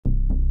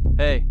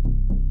Hey,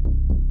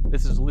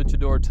 this is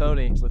Luchador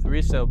Tony with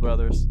Resale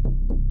Brothers.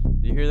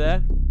 Do you hear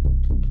that?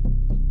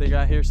 Think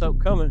I hear something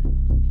coming.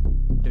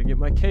 Gotta get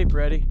my cape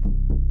ready.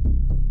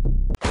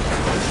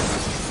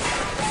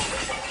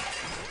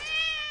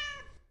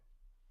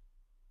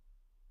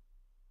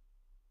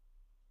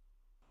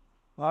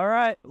 All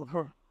right.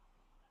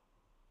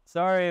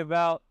 Sorry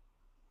about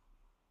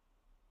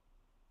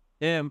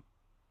him,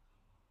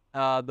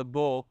 the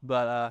bull,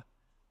 but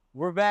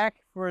we're back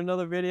for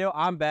another video.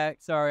 I'm back.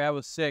 Sorry, I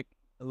was sick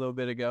a little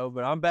bit ago,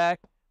 but I'm back.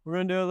 We're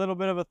gonna do a little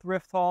bit of a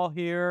thrift haul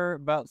here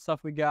about stuff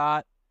we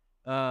got,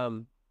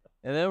 and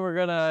then we're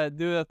gonna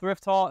do a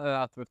thrift haul,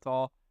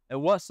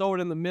 and what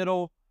sold in the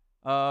middle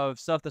of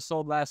stuff that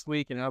sold last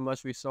week and how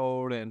much we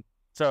sold. And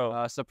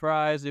so,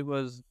 surprise, it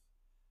was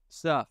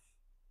stuff.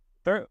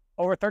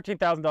 Over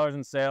 $13,000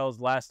 in sales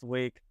last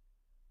week.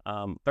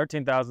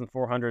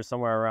 13,400,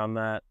 somewhere around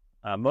that.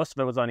 Most of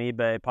it was on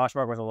eBay.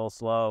 Poshmark was a little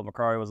slow.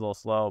 Macari was a little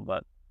slow,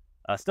 but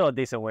still a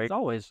decent week. It's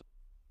always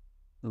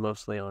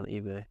mostly on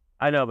eBay.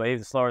 I know, but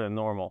even slower than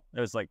normal. It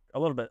was like a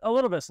little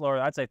bit slower.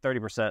 I'd say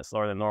 30%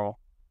 slower than normal.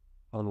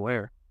 On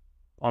where?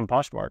 On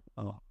Poshmark.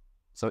 Oh,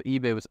 so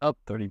eBay was up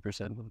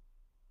 30%.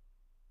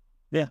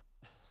 Yeah.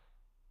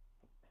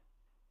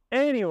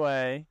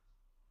 Anyway,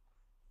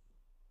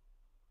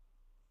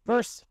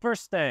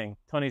 first thing,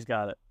 Tony's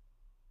got it.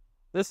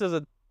 This is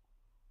a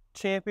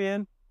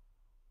Champion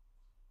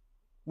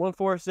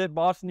 1/4 zip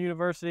Boston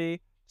University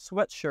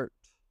sweatshirt.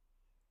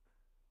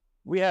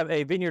 We have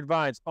a Vineyard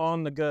Vines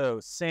on the go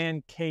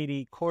San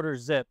Katie quarter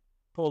zip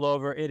pulled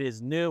over. It is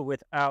new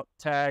without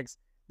tags.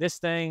 This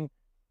thing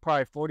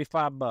probably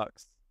 45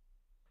 bucks.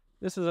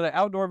 This is an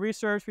outdoor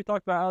research. We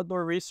talked about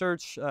outdoor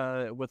research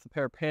with a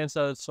pair of pants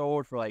that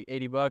sold for like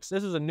 80 bucks.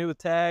 This is a new with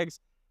tags,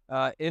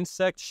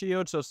 insect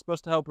shield, so it's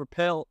supposed to help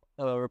repel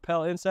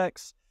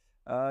insects.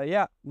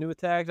 Yeah, new with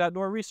tags,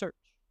 outdoor research.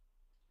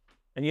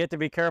 And you have to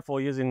be careful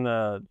using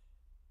the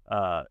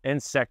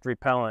insect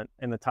repellent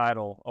in the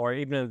title or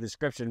even in the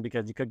description,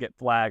 because you could get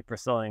flagged for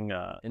selling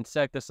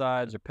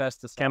insecticides or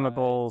pesticides.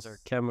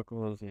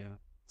 Chemicals. Yeah.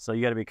 So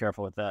you got to be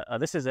careful with that.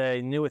 This is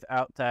a new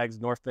without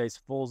tags North Face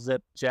full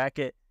zip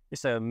jacket.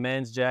 It's a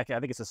men's jacket. I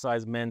think it's a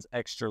size men's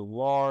extra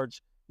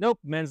large. Nope,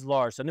 men's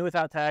large. So new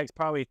without tags,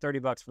 probably 30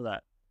 bucks for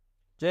that.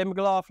 J.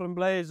 McLaughlin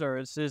blazer.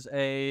 This is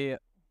I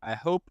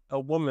hope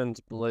a woman's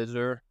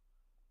blazer.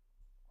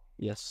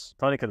 Yes.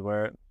 Tony could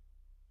wear it.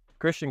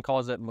 Christian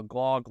calls it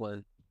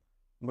McLaughlin.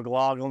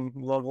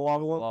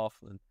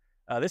 McLaughlin.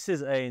 This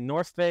is a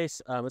North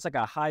Face. It's like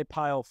a high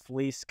pile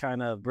fleece,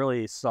 kind of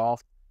really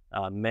soft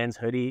men's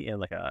hoodie in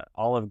like a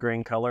olive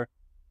green color.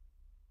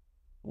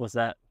 What's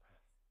that?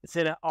 It's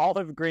in an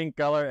olive green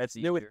color. It's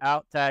new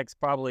without tags,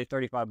 probably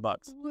 35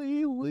 bucks.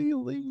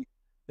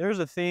 There's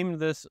a theme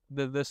to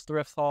this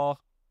thrift haul,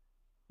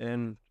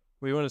 and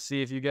we want to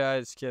see if you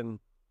guys can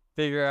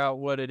figure out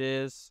what it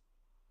is.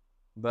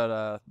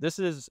 But this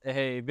is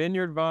a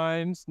Vineyard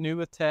Vines, new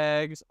with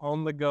tags,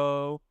 on the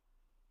go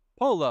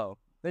polo.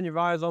 Vineyard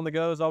Vines on the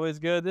go is always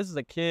good. This is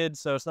a kid,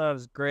 so it's not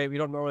as great. We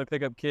don't normally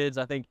pick up kids.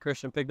 I think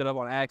Christian picked it up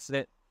on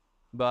accident.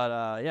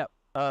 But yeah.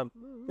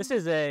 This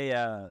is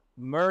a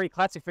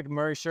classic fit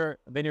Murray shirt,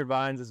 Vineyard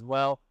Vines as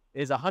well.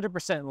 It is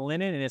 100%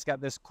 linen, and it's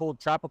got this cool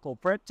tropical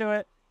print to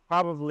it.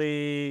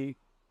 Probably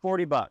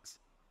 40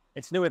 bucks.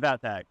 It's new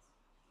without tags.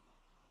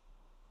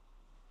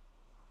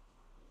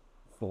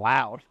 It's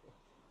loud.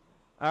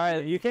 All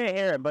right, you can't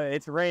hear it, but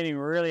it's raining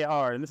really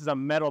hard, and this is a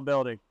metal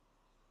building.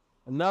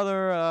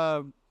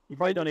 Another, you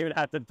probably don't even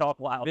have to talk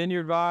loud.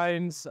 Vineyard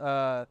Vines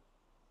button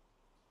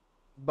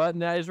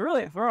that is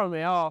really throwing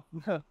me off.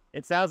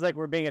 It sounds like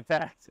we're being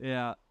attacked.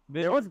 Yeah.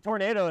 There was a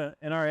tornado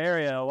in our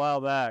area a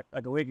while back,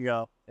 like a week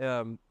ago.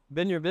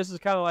 Vineyard, this is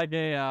kind of like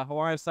a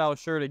Hawaiian-style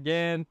shirt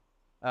again.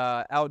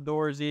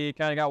 Outdoorsy,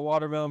 kind of got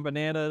watermelon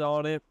banana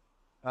on it.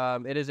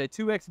 It is a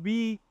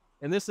 2XB,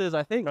 and this is,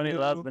 I think, Tony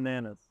loves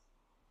bananas.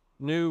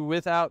 New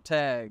without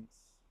tags.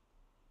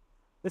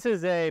 This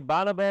is a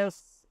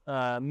Bonobos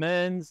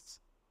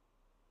men's,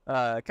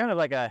 kind of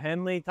like a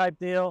Henley type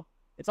deal.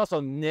 It's also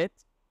knit.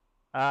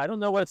 I don't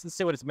know let's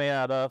see what it's made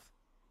out of.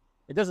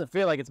 It doesn't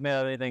feel like it's made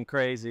out of anything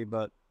crazy,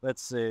 but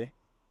let's see.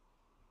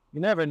 You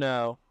never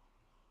know.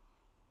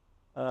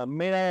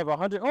 Made out of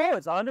 100. Oh,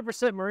 it's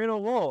 100% merino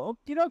wool.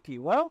 Okie dokie.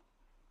 Well,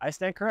 I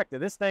stand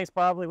corrected. This thing's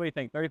probably, what do you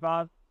think,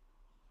 35?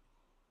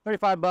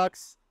 35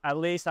 bucks. At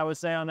least I would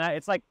say on that.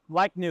 It's like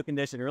new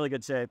condition, really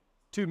good shape.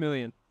 2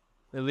 million.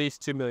 At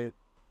least 2 million.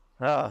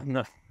 Oh,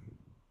 no.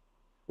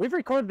 We've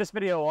recorded this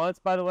video once,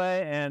 by the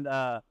way, and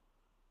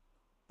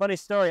funny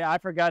story, I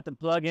forgot to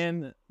plug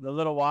in the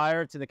little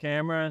wire to the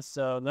camera,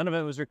 so none of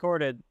it was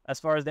recorded as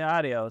far as the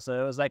audio,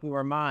 so it was like we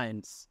were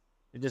mimes.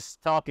 We're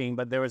just talking,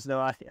 but there was no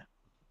audio.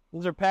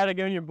 These are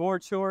Patagonia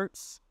board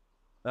shorts.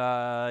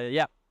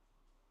 Yeah.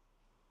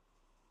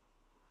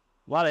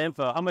 A lot of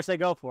info. How much they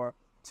go for?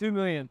 2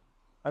 million.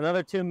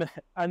 Another $2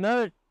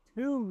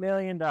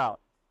 million.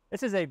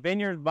 This is a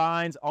Vineyard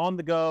Vines on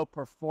the go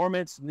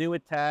performance new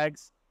with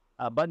tags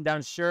button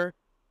down shirt.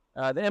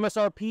 The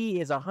MSRP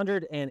is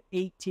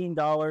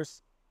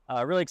 $118.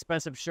 Really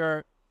expensive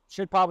shirt.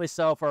 Should probably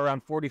sell for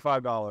around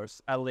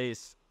 $45 at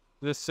least.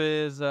 This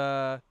is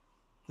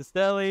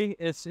Castelli.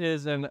 This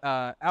is an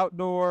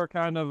outdoor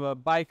kind of a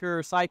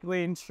biker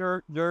cycling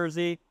shirt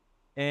jersey,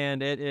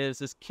 and it is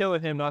just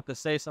killing him not to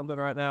say something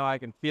right now. I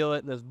can feel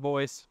it in his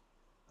voice.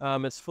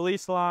 It's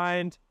fleece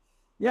lined.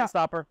 Yeah.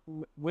 Windstopper.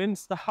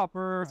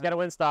 Windstopper. It's got a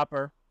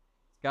windstopper.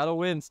 It's got a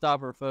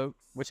windstopper,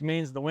 folks. Which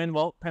means the wind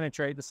won't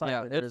penetrate the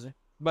cycling jersey.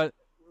 But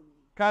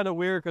kind of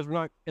weird because we're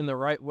not in the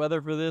right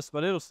weather for this,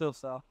 but it'll still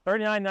sell.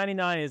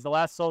 $39.99 is the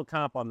last sold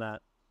comp on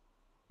that.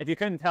 If you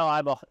couldn't tell,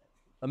 I bought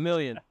 $1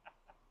 million.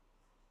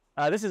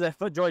 This is a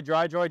FootJoy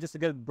Dry Joy, just a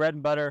good bread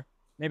and butter,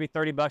 maybe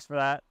 $30 for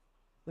that.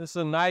 This is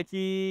a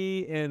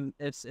Nike, and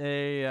it's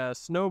a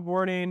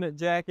snowboarding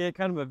jacket,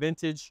 kind of a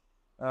vintage.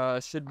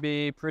 Should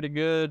be pretty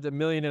good, $1.5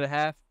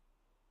 million.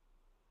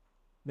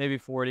 Maybe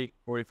 40,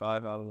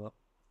 45, I don't know.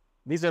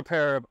 These are a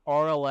pair of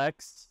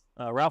RLX,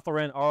 Ralph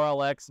Lauren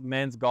RLX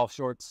men's golf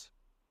shorts.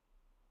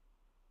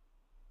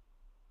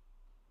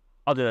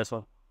 I'll do this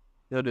one.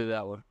 He'll do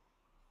that one.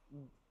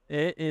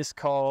 It is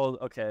called,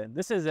 okay,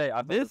 this is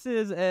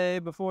a,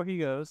 before he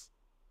goes,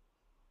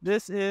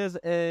 this is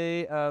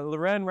a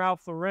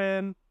Ralph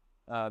Lauren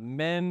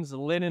men's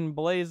linen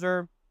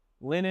blazer.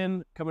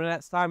 Linen coming at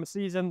this time of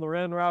season.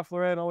 Ralph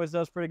Lauren always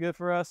does pretty good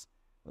for us.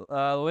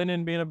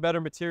 Linen being a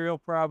better material,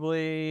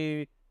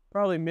 probably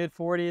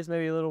mid-40s,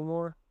 maybe a little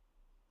more.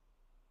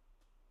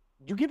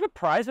 You give a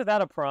price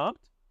without a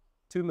prompt?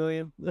 $2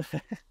 million.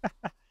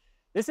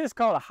 This is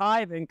called a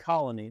Hive and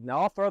Colony.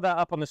 Now I'll throw that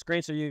up on the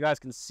screen so you guys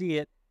can see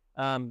it.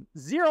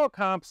 0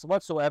 comps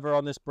whatsoever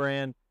on this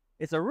brand.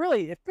 It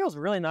feels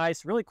really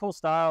nice, really cool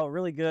style,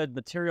 really good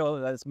material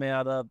that it's made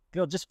out of.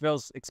 Just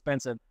feels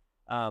expensive.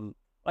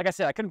 Like I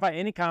said, I couldn't find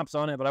any comps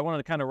on it, but I wanted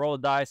to kind of roll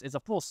the dice. It's a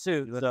full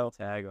suit, so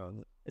tag on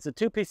it. It's a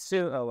 2-piece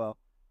suit. Oh well.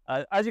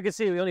 As you can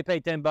see, we only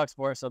paid $10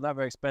 for it, so not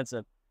very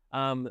expensive.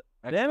 The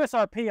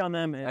MSRP on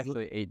them is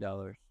actually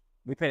 $8.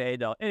 We paid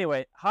 $8.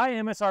 Anyway, high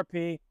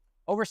MSRP,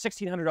 over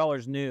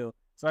 $1,600 new.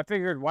 So I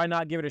figured, why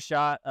not give it a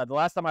shot? The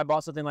last time I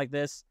bought something like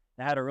this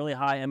that had a really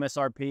high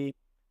MSRP,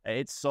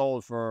 it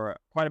sold for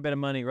quite a bit of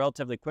money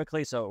relatively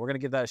quickly. So we're gonna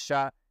give that a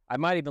shot. I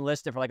might even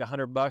list it for like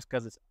 $100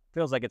 because it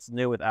feels like it's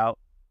new without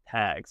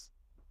tags.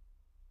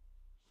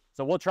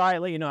 So we'll try it,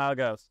 let you know how it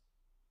goes.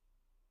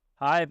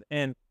 Hive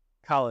and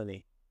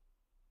Colony.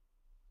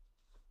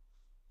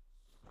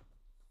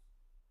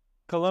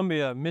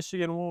 Columbia,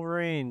 Michigan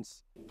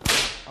Wolverines.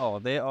 Oh,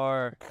 they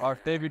are our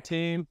favorite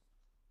team.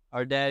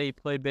 Our daddy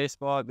played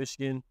baseball at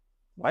Michigan.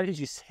 Why did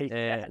you say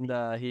that?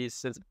 And he's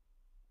since...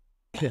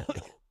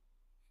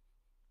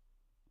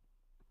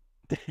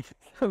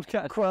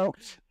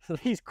 Croaked.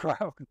 He's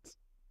croaked.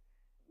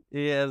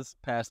 He has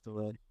passed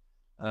away.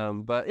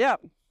 But yeah.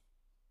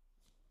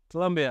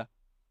 Columbia.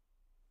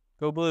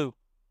 Go blue.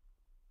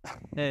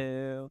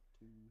 Hell.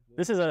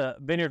 This is a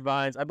Vineyard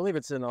Vines. I believe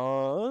it's in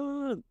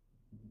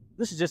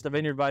this is just a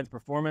Vineyard Vines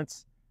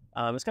performance.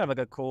 It's kind of like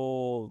a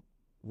cool,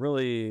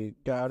 really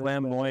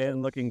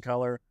flamboyant looking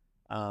color.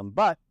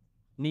 But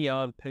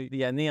neon pink.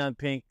 Yeah, neon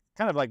pink.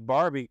 Kind of like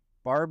Barbie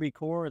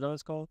core, is that what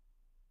it's called?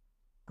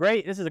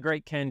 Great. This is a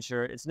great Ken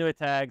shirt. It's new at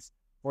tags,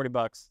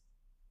 $40.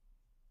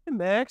 Hey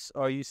Max,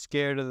 are you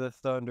scared of the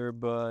thunder,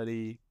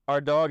 buddy?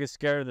 Our dog is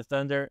scared of the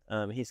thunder.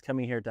 He's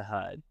coming here to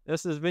hide.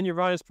 This is Vineyard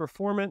Vines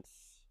performance.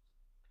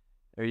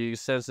 Are you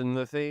sensing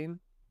the theme?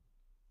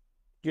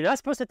 You're not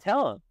supposed to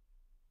tell him.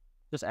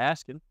 Just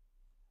asking.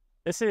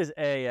 This is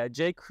a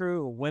J.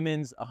 Crew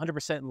women's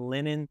 100%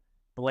 linen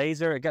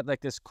blazer. It got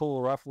like this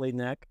cool ruffly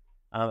neck.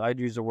 I'd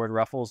use the word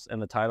ruffles in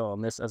the title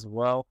on this as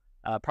well.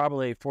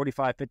 Probably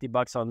 $45,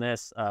 $50 on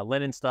this.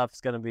 Linen stuff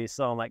is going to be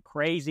selling like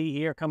crazy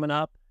here coming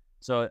up.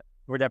 So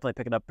we're definitely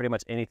picking up pretty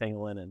much anything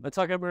linen. Let's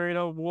talk about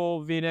merino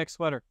wool V-neck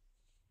sweater.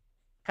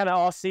 Kind of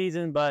all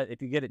season, but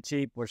if you get it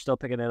cheap, we're still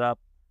picking it up.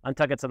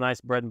 Untucked's a nice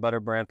bread and butter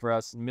brand for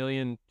us. $1.2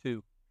 million.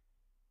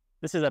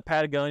 This is a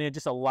Patagonia,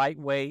 just a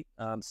lightweight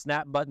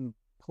snap button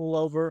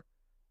pullover.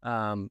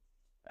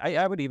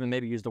 I would even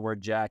maybe use the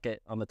word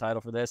jacket on the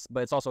title for this,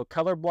 but it's also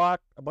color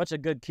block. A bunch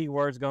of good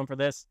keywords going for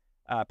this.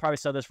 Probably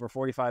sell this for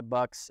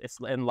 $45. It's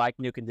in like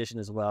new condition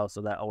as well, so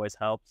that always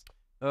helps.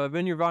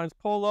 Vineyard Vines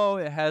polo.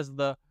 It has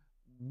the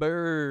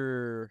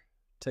Burr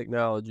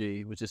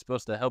technology, which is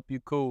supposed to help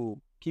you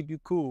keep you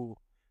cool.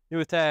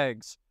 New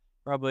tags,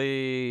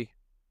 probably,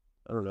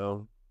 I don't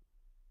know.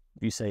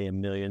 If you say $1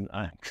 million,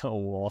 I'm gonna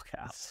walk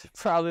out.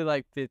 Probably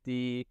like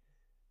 50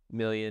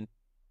 million.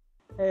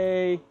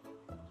 Hey,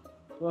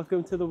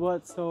 welcome to the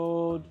What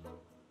Sold.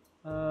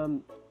 Why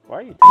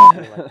are you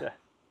talking like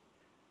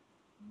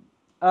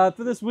that?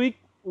 For this week,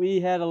 we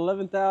had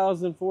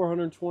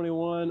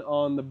 11,421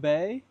 on the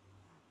Bay.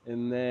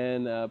 And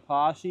then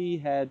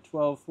Poshy had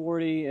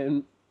 1,240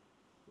 and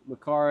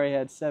Macari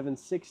had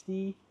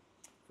 760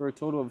 for a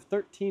total of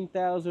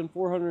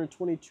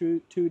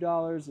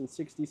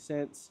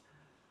 $13,422.60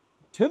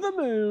 to the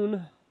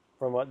moon.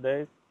 From what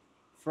day?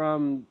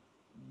 From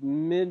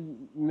mid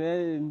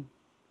from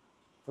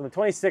the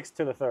 26th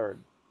to the 3rd.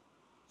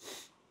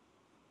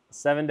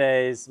 7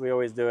 days. We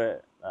always do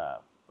it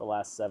the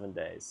last 7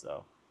 days.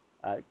 So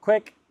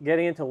Quick,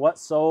 getting into what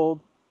sold.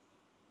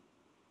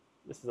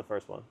 This is the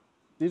first one.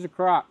 These are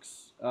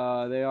Crocs.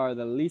 They are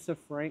the Lisa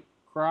Frank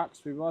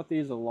Crocs. We bought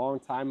these a long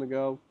time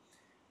ago.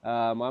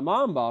 My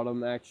mom bought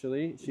them,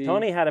 actually.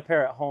 Tony had a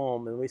pair at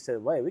home, and we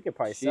said, wait, we could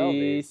probably sell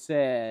these. She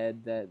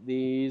said that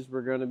these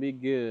were going to be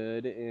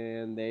good,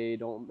 and they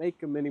don't make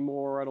them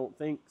anymore, I don't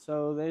think.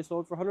 So they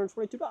sold for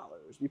 $122.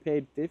 We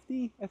paid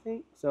 $50, I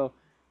think. So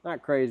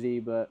not crazy,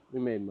 but we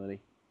made money.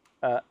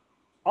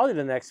 I'll do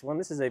the next one.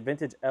 This is a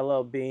vintage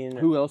LL Bean.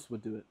 Who else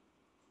would do it?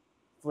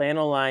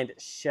 Flannel-lined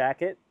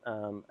shacket.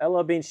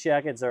 LL Bean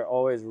shackets are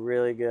always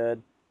really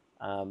good.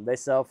 They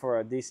sell for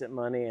a decent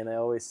money, and they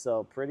always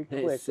sell pretty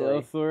quickly. They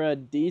sell for a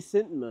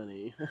decent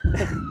money.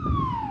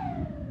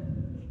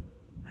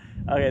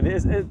 Okay,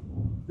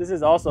 this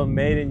is also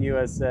made in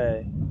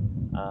USA.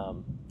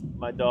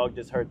 My dog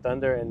just heard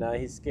thunder, and now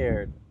he's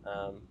scared.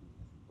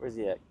 Where's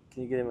he at?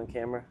 Can you get him on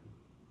camera?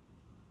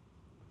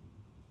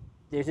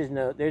 There's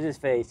his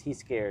face. He's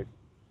scared.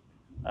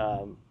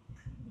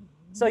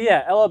 So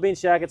yeah, LL Bean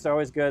shackets are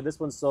always good. This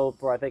one sold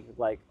for, I think,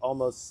 like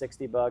almost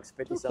 $60,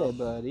 50 something. Okay,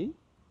 buddy.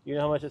 You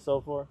know how much it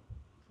sold for?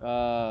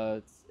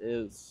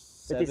 It's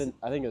 7.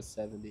 I think it was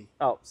 70.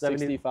 Oh, 70.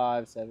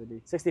 65,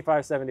 70.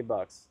 65,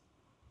 $70.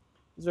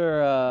 These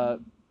are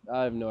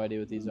I have no idea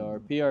what these are.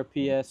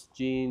 PRPS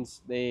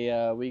jeans.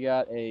 They we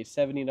got a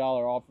 $70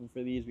 offer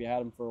for these. We had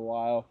them for a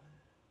while.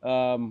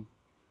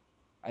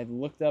 I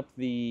looked up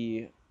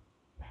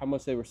how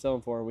much they were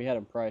selling for, and we had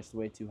them priced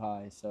way too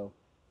high. So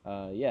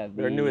yeah,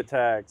 they're new at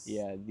tags.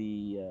 Yeah,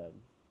 the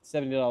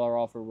 $70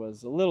 offer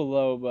was a little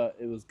low, but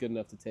it was good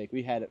enough to take.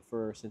 We had it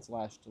since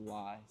last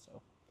July,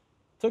 so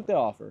took the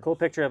offer. Cool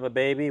picture of a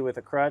baby with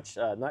a crutch.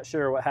 Not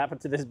sure what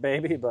happened to this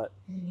baby, but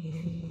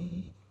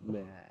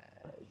man,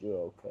 you're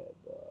okay,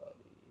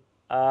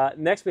 buddy.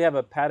 Next we have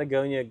a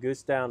Patagonia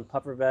Goose Down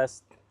puffer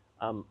vest.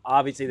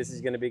 Obviously this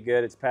is going to be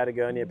good. It's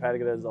Patagonia.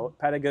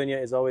 Patagonia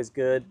is always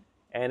good,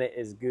 and it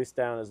is goose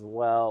down as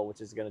well, which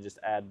is going to just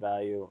add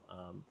value.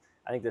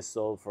 I think this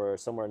sold for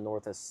somewhere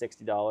north of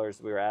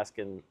 $60. We were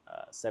asking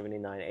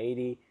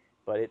 $79.80,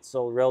 but it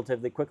sold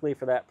relatively quickly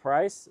for that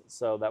price.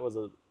 So that was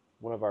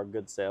one of our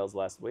good sales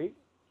last week.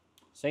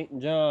 St.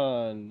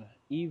 John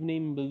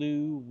Evening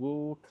Blue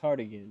Wool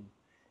Cardigan.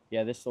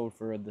 Yeah, this sold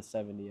for the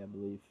 70, I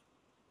believe.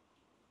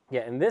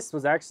 Yeah, and this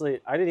was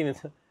actually, I didn't even,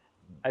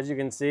 as you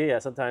can see,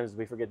 sometimes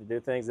we forget to do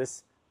things.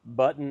 This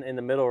button in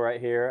the middle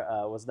right here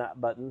was not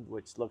buttoned,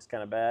 which looks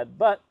kind of bad,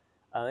 but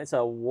it's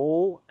a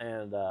wool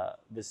and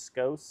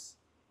viscose,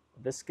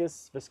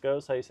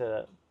 how you say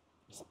that?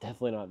 It's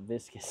definitely not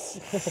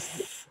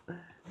viscous.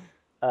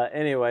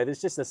 Anyway, this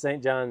is just a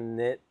St. John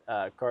knit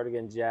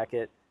cardigan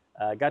jacket.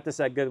 Got this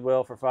at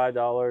Goodwill for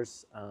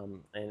 $5,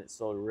 and it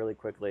sold really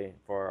quickly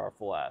for our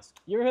full ask.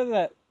 You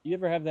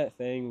ever have that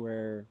thing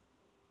where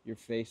you're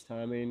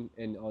FaceTiming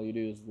and all you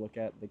do is look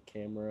at the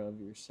camera of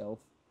yourself?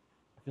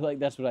 I feel like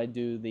that's what I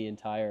do the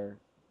entire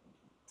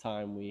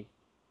time we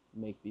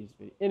make these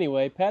videos.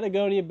 Anyway,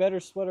 Patagonia Better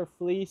Sweater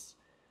Fleece.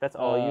 That's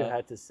all you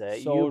had to say.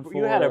 You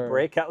had a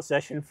breakout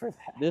session for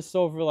that. This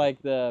sold for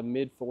like the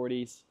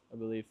mid-40s, I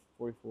believe,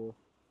 44.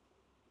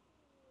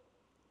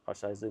 Oh,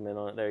 should I zoom in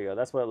on it? There you go.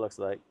 That's what it looks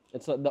like.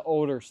 It's like the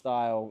older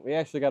style. We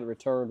actually got it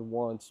returned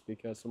once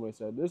because somebody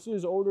said, this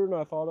is older than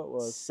I thought it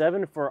was.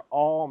 7 for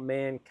All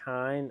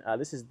Mankind.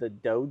 This is the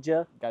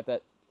Doja. Got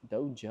that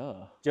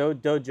Doja.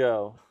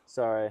 Dojo.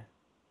 Sorry.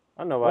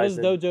 I don't know why. What does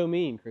dojo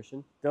mean,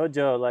 Christian?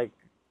 Dojo, like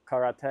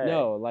karate.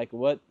 No, like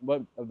what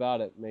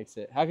about it makes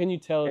it? How can you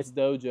tell it's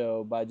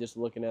dojo by just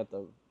looking at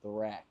the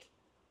rack?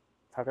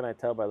 How can I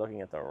tell by looking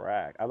at the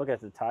rack? I look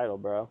at the title,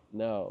 bro.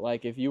 No,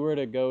 like if you were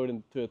to go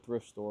to a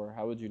thrift store,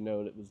 how would you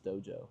know it was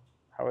dojo?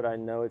 How would I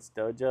know it's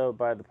dojo?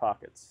 By the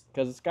pockets.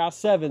 Because it's got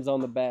 7s on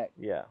the back.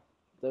 Yeah.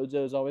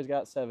 Dojo's always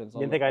got 7s. You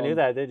didn't think I knew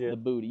that, did you? The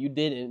booty. You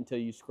didn't until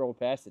you scrolled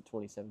past it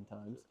 27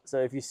 times. So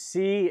if you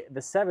see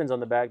the 7s on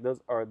the back, those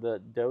are the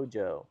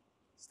dojo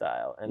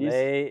style, and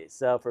they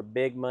sell for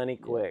big money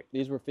quick. Yeah,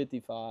 these were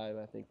 55.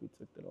 I think we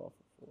took that off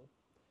for.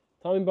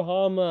 Tommy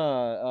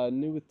Bahama,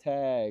 new with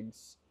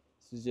tags.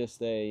 This is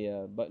just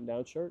a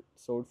button-down shirt.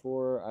 Sold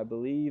for, I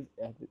believe,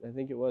 I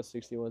think it was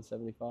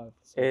 $61.75.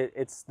 So.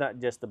 It's not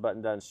just a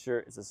button-down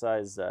shirt. It's a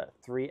size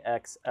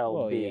 3XLB.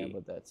 Well, yeah,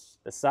 but that's...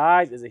 The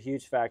size is a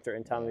huge factor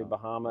in Tommy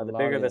Bahama. The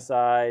bigger the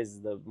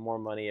size, the more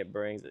money it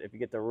brings. If you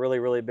get the really,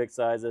 really big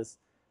sizes,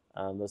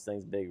 those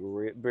things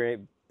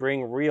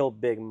bring real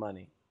big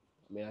money.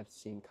 I mean, I've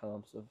seen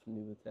comps of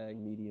new with tag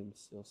mediums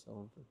still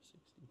selling for 60.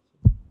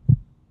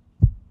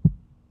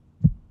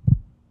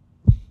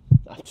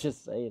 I'm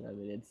just saying. I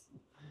mean, it's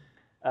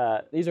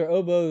these are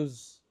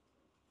oboes.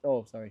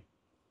 Oh, sorry.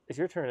 It's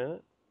your turn, isn't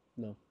it?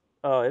 No.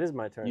 Oh, it is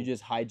my turn. You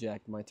just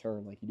hijacked my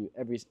turn like you do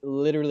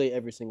literally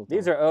every single time.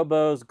 These are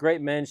oboes.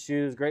 Great men's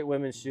shoes, great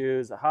women's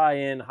shoes. A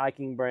high-end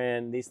hiking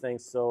brand. These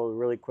things sold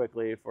really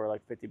quickly for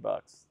like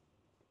 $50.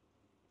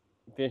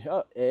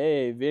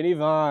 Hey, Vinny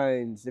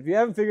Vines. If you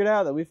haven't figured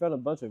out that we found a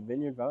bunch of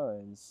vineyard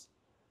vines,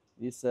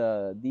 these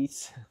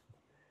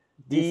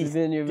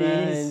Vineyard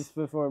Vines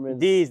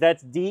performance.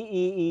 That's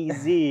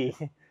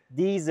DEEZ.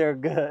 These are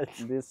good.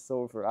 This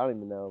sold for, I don't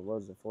even know, what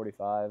was it,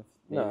 45?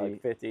 No, Maybe.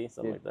 like 50,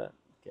 something like that.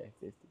 Okay,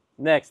 50.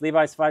 Next,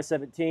 Levi's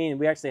 517.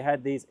 We actually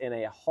had these in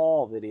a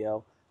haul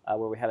video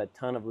where we had a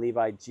ton of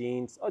Levi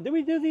jeans. Oh, did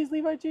we do these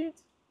Levi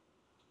jeans?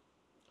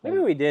 Maybe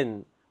we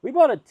didn't. We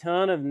bought a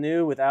ton of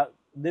new with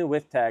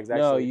tags, actually.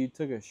 No, you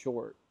took a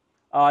short.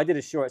 Oh, I did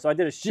a short. So I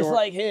did a short. Just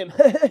like him.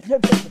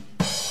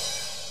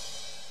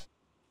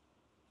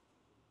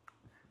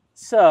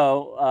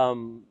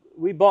 So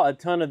we bought a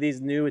ton of these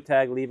new with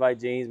tag Levi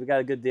jeans. We got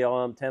a good deal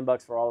on them,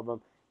 $10 for all of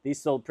them.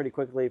 These sold pretty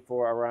quickly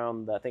for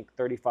around, I think,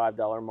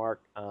 $35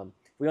 mark.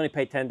 We only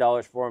paid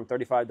 $10 for them,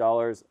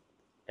 $35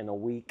 in a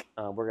week.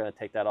 We're going to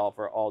take that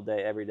offer all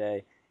day, every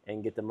day,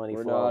 and get the money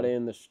We're flowing. not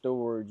in the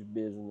storage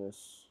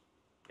business.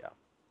 Yeah.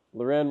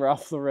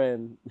 Ralph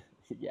Lauren.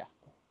 Yeah.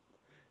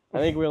 I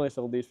think we only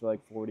sold these for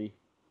like 40.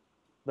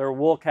 They're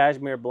wool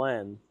cashmere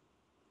blend.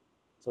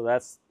 So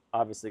that's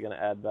obviously going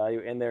to add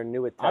value. And they're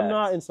new with tags. I'm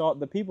not insulting.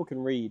 The people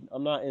can read.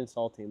 I'm not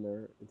insulting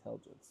their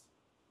intelligence.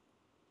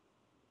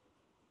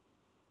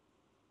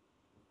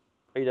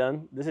 Are you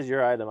done? This is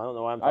your item. I don't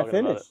know why I'm talking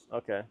about it.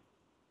 Okay.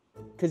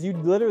 Because you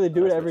literally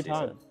do That's it every what she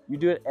time. said. You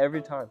do it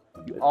every time.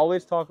 You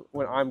always talk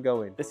when I'm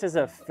going. This is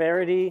a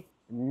Faraday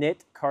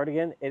knit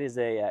cardigan. It is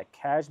a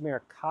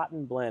cashmere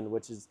cotton blend,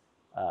 which is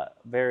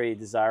very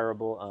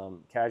desirable.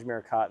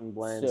 Cashmere cotton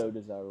blends. So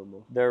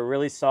desirable. They're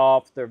really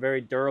soft. They're very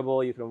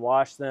durable. You can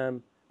wash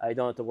them. You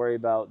don't have to worry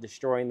about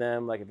destroying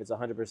them. Like if it's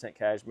 100%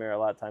 cashmere, a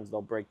lot of times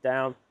they'll break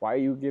down. Why are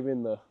you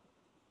giving the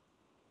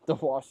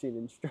washing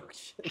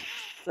instructions?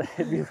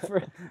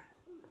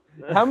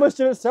 How much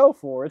did it sell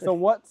for? It's a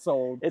what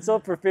sold? It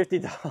sold for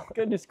 $50.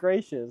 Goodness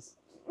gracious.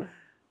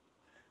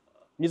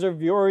 These are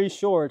Vuori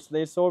shorts.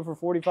 They sold for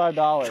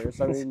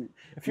 $45. I mean,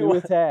 if you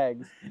want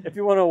tags. If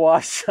you want to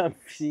wash them,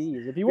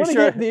 jeez. If you want to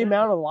get the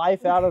amount of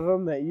life out of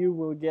them that you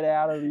will get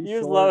out of these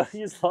shorts.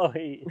 Use low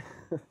heat.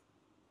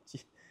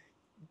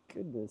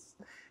 Goodness.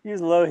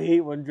 Use low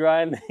heat when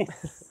drying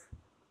these.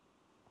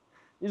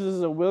 This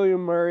is a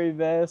William Murray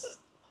vest.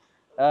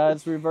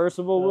 It's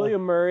reversible.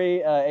 William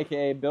Murray,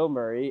 a.k.a. Bill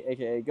Murray,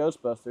 a.k.a.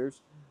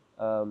 Ghostbusters.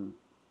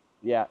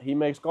 Yeah, he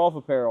makes golf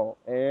apparel,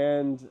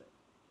 and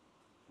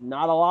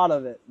not a lot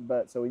of it.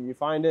 But so when you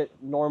find it,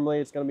 normally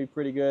it's going to be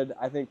pretty good.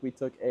 I think we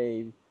took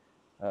a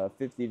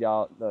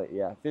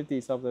 $50,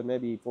 50 something,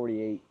 maybe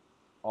 48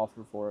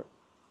 offer for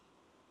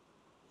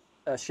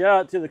it. Shout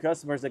out to the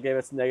customers that gave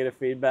us negative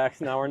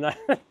feedback. Now we're not.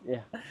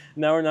 Yeah.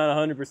 Now we're not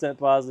 100%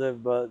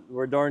 positive, but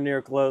we're darn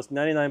near close.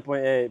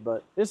 99.8.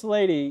 But this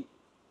lady,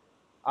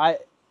 I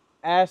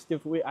asked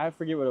if I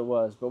forget what it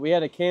was, but we had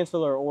to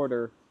cancel our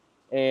order,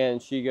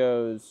 and she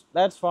goes,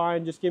 "That's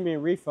fine. Just give me a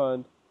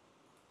refund."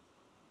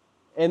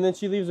 And then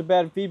she leaves a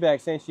bad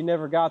feedback saying she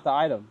never got the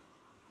item.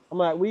 I'm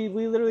like, we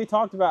literally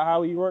talked about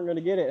how you weren't going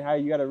to get it, and how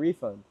you got a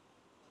refund.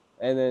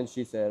 And then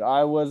she said,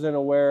 "I wasn't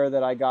aware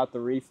that I got the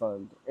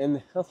refund."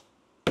 And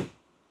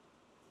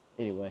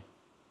anyway,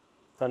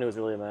 Tony was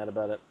really mad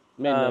about it.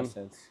 Made no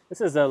sense. This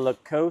is a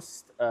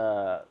Lacoste.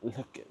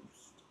 Lacoste.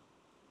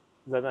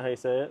 Is that not how you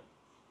say it?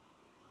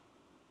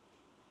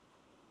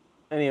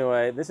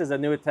 Anyway, this is a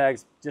new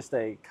tags, just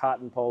a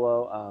cotton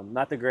polo.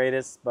 Not the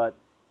greatest, but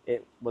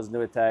it was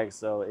new tags,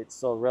 so it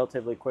sold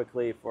relatively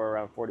quickly for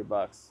around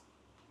 $40.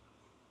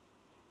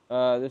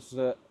 This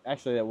is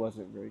actually that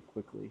wasn't very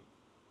quickly.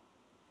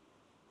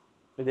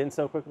 It didn't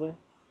sell quickly.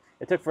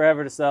 It took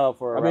forever to sell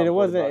for. I mean, it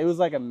wasn't. It was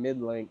like a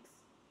mid-length,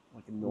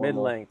 like a normal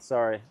mid-length.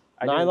 Sorry,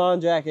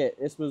 nylon jacket.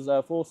 This was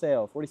full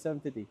sale,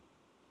 $47.50.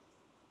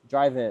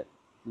 Dry vent,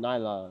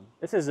 nylon.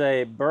 This is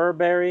a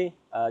Burberry,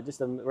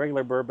 just a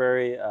regular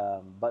Burberry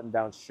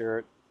button-down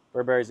shirt.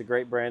 Burberry is a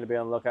great brand to be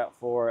on the lookout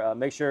for.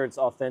 Make sure it's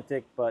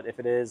authentic, but if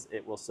it is,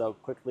 it will sell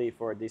quickly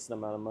for a decent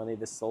amount of money.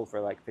 This sold for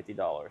like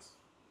 $50.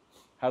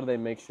 How do they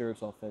make sure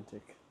it's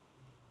authentic?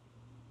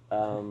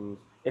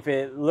 If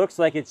it looks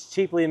like it's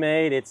cheaply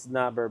made, it's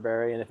not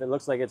Burberry. And if it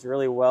looks like it's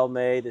really well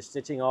made, the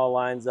stitching all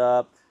lines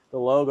up, the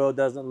logo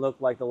doesn't look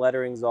like the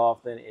lettering's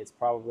off, then it's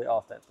probably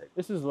authentic.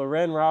 This is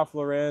Ralph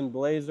Lauren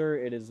blazer.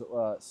 It is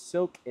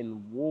silk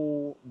and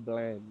wool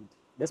blend.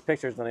 This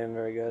picture's not even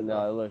very good.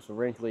 No, it looks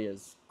wrinkly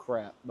as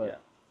crap, but yeah.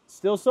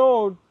 Still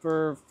sold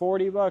for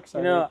 $40.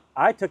 You know,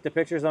 I took the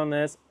pictures on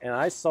this, and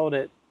I sold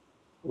it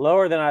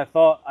lower than I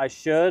thought I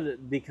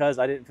should because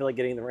I didn't feel like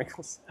getting the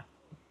wrinkles out.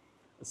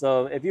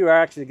 So if you were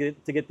actually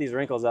to get these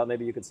wrinkles out,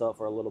 maybe you could sell it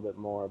for a little bit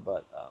more,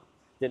 but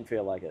didn't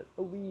feel like it.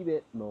 A wee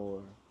bit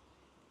more.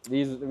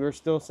 We're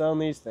still selling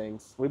these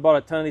things. We bought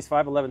a ton of these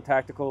 511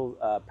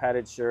 tactical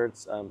padded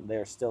shirts. They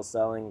are still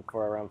selling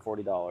for around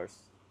 $40.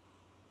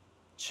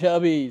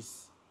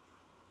 Chubbies.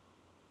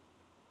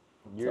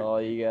 That's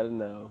all you gotta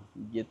know.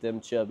 Get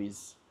them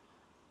chubbies.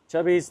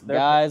 Chubbies.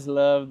 Guys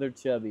love their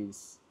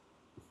chubbies.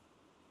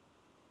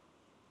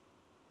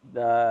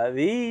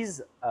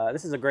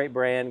 This is a great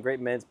brand, great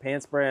men's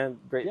pants brand,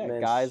 men's.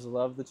 Guys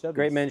love the chubbies.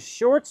 Great men's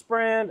shorts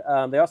brand.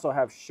 They also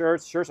have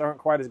shirts. Shirts aren't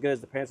quite as good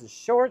as the pants and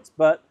shorts,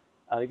 but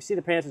if you see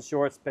the pants and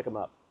shorts, pick them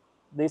up.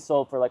 These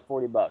sold for like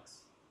 $40.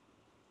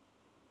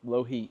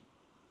 Low heat.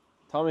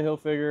 Tommy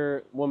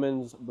Hilfiger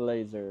women's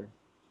blazer.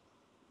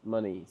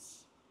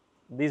 monies.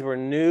 These were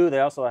new. They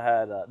also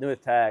had new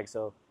with tags.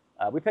 So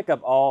we pick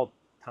up all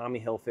Tommy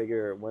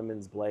Hilfiger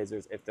women's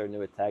blazers if they're new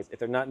with tags. If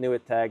they're not new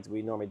with tags,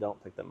 we normally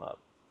don't pick them up.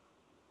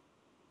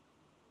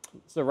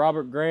 So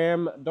Robert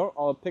Graham,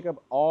 don't pick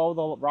up all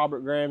the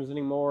Robert Grahams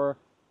anymore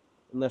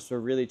unless they're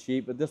really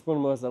cheap. But this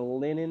one was a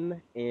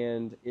linen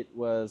and it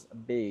was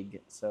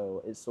big.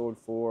 So it sold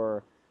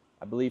for,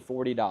 I believe,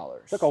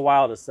 $40. Took a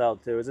while to sell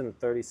too. It was in the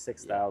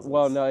 36,000.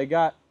 Well, no, it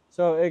got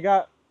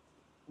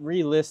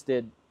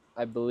relisted,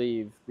 I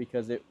believe,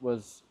 because it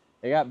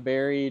got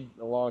buried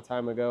a long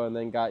time ago and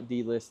then got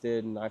delisted,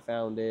 and I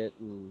found it,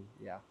 and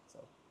yeah, so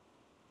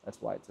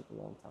that's why it took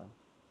a long time.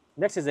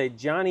 Next is a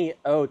Johnny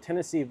O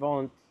Tennessee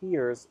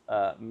Volunteers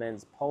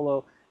men's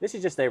polo. This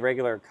is just a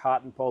regular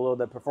cotton polo.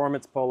 The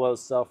performance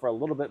polos sell for a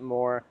little bit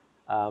more.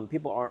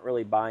 People aren't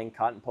really buying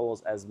cotton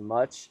polos as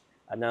much.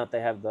 Now that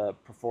they have the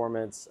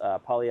performance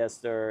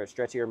polyester,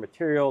 stretchier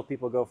material,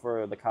 people go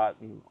for the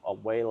cotton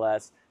way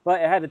less.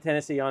 But it had the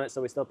Tennessee on it,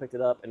 so we still picked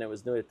it up, and it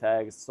was new to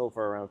tags. Sold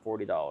for around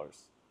 $40.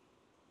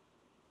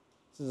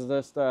 This is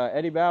just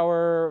Eddie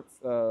Bauer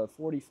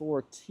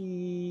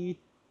 44T.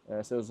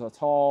 So it was a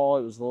tall,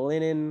 it was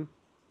linen.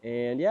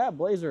 And yeah,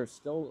 blazer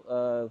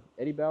still,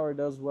 Eddie Bauer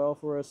does well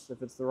for us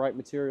if it's the right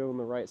material and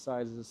the right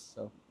sizes.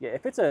 So yeah,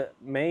 if it's a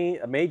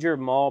major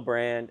mall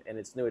brand and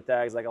it's new at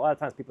tags, like a lot of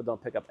times people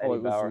don't pick up Eddie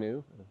Bauer.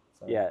 New?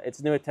 Sorry. Yeah,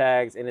 it's new at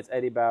tags and it's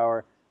Eddie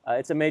Bauer.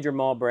 It's a major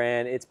mall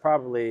brand. It's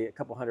probably a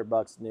couple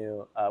 $100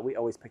 new. We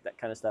always pick that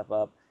kind of stuff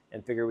up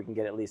and figure we can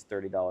get at least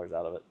 $30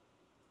 out of it.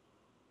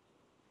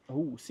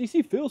 Oh,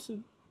 CC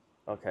Filson.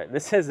 Okay,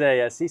 this is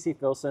a CC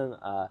Filson.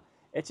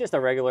 It's just a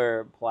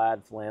regular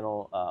plaid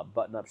flannel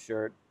button-up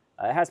shirt.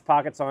 It has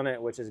pockets on it,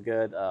 which is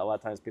good. A lot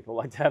of times people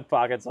like to have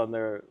pockets on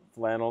their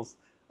flannels.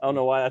 I don't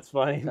know why that's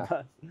funny,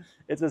 but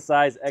it's a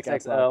size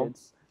XXL.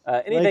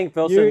 Anything like,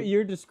 Filson.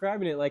 You're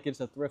describing it like it's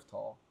a thrift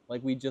haul.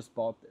 Like we just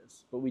bought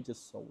this, but we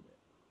just sold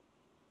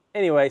it.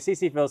 Anyway,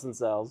 CC Filson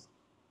sells.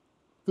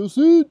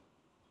 Filson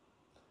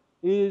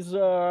is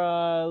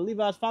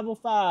Levi's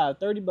 505,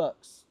 $30.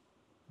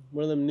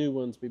 One of them new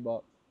ones we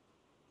bought.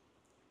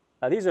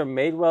 These are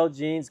Madewell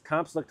jeans.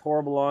 Comps looked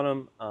horrible on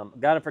them.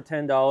 Got them for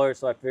 $10,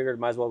 so I figured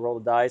might as well roll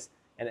the dice.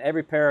 And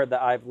every pair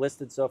that I've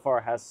listed so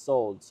far has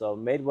sold. So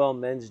Madewell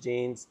men's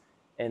jeans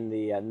and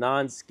the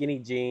non-skinny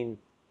jean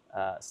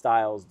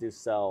styles do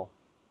sell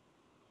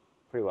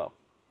pretty well.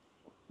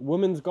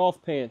 Women's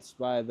golf pants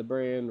by the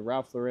brand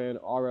Ralph Lauren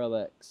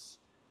RLX,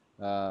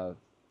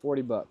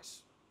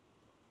 $40.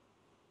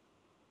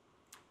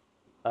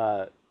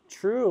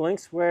 True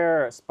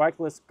Lynxwear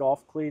spikeless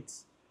golf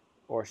cleats,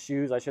 or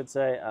shoes, I should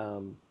say.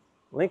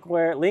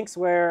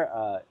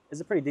 Lynxwear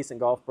is a pretty decent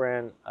golf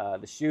brand.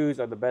 The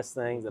shoes are the best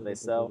things that they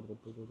sell.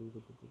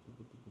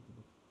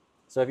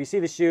 So if you see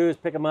the shoes,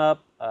 pick them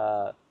up.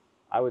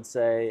 I would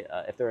say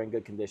if they're in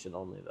good condition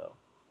only, though.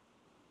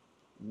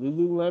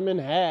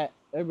 Lululemon hat.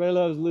 Everybody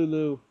loves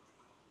Lulu.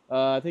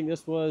 I think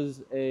this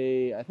was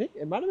I think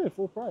it might have been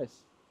full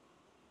price.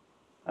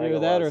 Either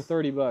that or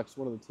 $30,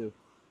 one of the two.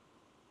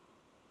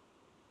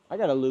 I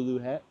got a Lulu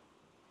hat.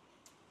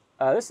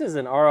 This is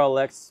an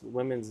RLX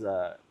women's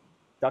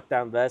duck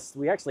down vest.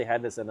 We actually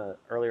had this in an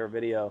earlier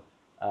video.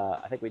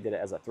 I think we did it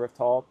as a thrift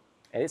haul.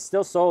 And it's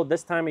still sold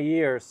this time of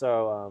year,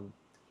 so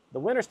the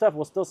winter stuff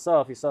will still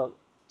sell if you sell it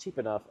cheap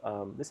enough.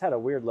 This had a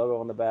weird logo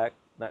on the back.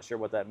 Not sure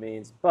what that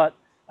means, but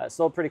it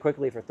sold pretty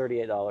quickly for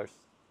 $38.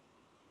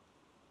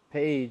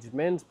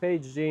 Men's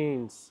Page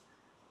jeans.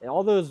 And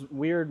all those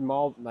weird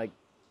mall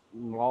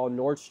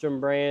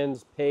Nordstrom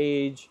brands,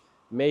 Page,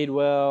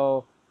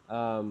 Madewell,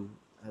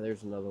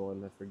 there's another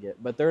one I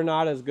forget, but they're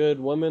not as good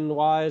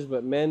women-wise,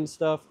 but men's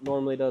stuff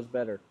normally does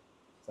better.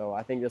 So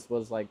I think this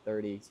was like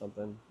 30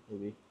 something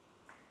maybe.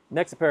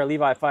 Next, a pair of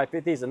Levi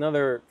 550s,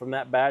 another from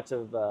that batch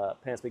of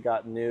pants we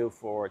got new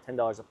for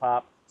 $10 a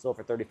pop, sold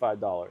for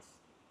 $35.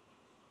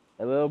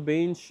 A little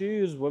bean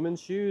shoes, women's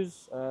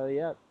shoes.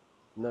 Yeah,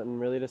 nothing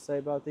really to say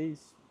about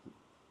these.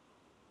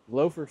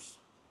 Loafers.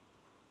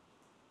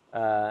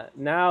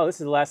 Now, this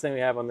is the last thing we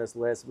have on this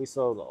list. We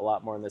sold a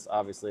lot more in this,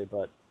 obviously,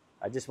 but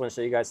I just want to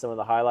show you guys some of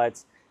the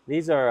highlights.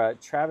 These are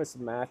Travis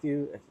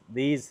Matthew.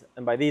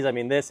 And by these I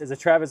mean this, is a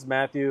Travis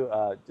Matthew,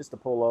 just a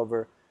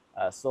pullover,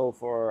 sold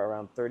for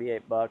around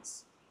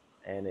 $38,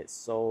 and it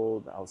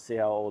sold, I'll see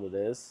how old it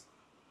is.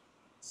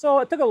 So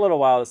it took a little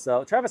while to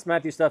sell. Travis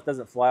Matthew stuff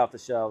doesn't fly off the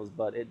shelves,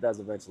 but it does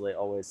eventually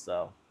always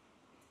sell.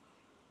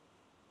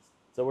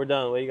 So we're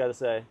done. What do you got to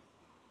say?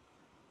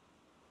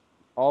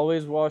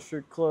 Always wash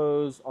your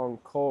clothes on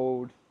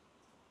cold,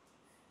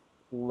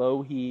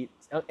 low heat.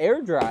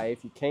 Air dry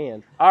if you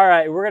can. All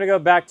right, we're going to go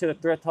back to the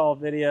thrift haul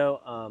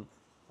video.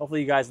 Hopefully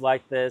you guys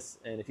like this,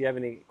 and if you have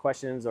any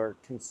questions or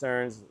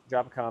concerns,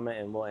 drop a comment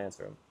and we'll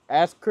answer them.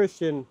 Ask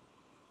Christian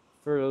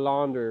for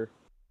launder.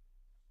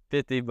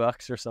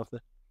 $50 or something.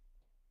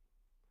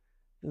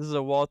 This is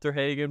a Walter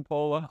Hagen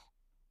polo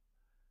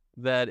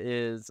that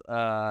is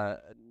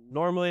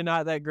normally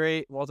not that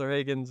great. Walter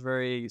Hagen's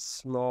very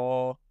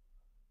small.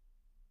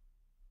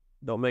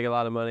 Don't make a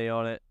lot of money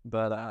on it,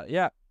 but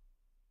yeah.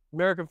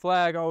 American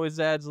flag always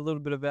adds a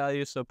little bit of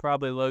value, so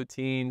probably low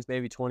teens,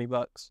 maybe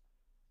 $20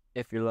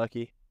 if you're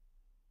lucky.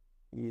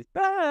 He's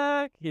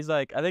back. He's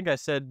like, I think I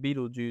said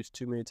Beetlejuice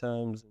too many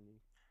times.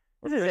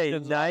 This is a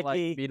Christians don't like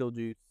Nike.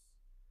 Beetlejuice.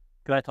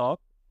 Can I talk?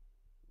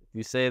 If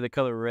you say the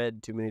color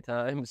red too many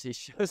times, he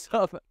shows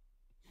up.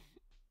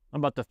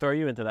 I'm about to throw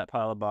you into that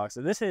pile of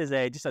boxes. This is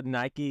just a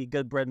Nike,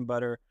 good bread and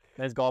butter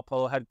men's golf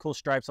polo. Had cool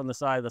stripes on the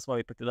side. That's why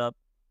we picked it up.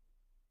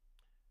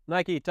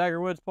 Nike, Tiger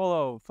Woods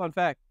polo. Fun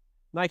fact,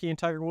 Nike and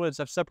Tiger Woods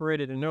have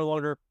separated and no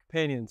longer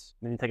companions.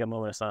 We need to take a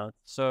moment of silence.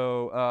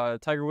 So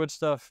Tiger Woods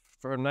stuff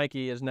for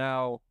Nike is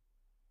now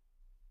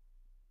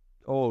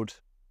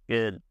old.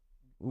 Good.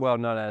 Well,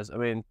 not as, I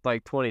mean,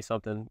 like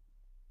 20-something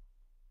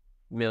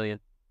million.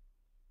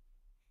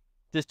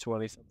 Just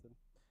 20-something.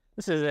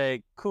 This is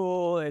a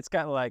cool, it's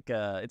got like,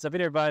 it's a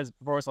Vineyard Vines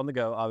Performance on the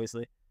go,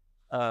 obviously.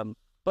 But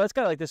it's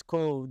got like this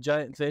cool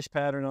giant fish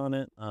pattern on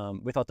it.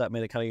 We thought that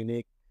made it kind of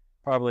unique.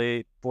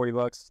 Probably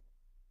 $40.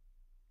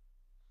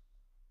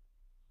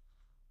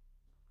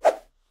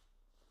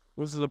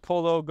 This is a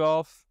Polo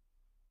Golf.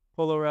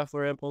 Polo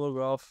Raffler and Polo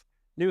Golf.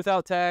 New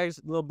without tags.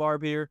 Little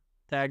barb here.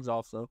 Tags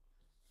also.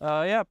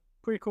 Yeah,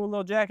 pretty cool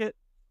little jacket.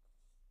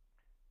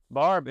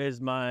 Barb is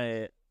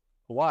my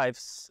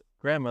wife's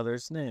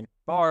grandmother's name.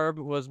 Barb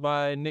was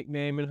my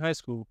nickname in high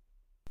school.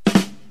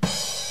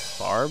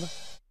 Barb?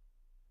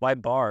 Why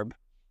Barb?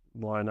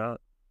 Why not?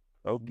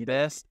 Okay.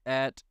 Best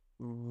at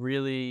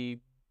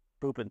really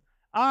Pooping.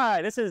 All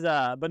right, this is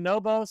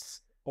Bonobos,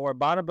 or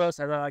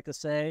Bonobos, as I like to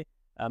say.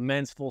 A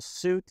men's full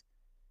suit.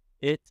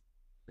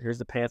 Here's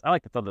the pants. I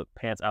like to throw the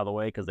pants out of the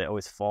way because they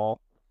always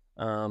fall.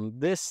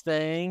 This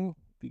thing,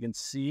 if you can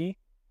see,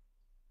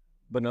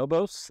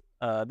 Bonobos.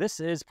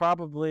 This is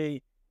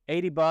probably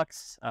 $80.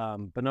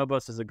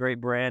 Bonobos is a great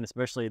brand,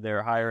 especially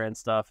their higher end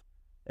stuff.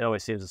 It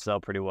always seems to sell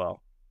pretty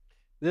well.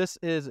 This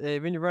is a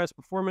Vineyard Vines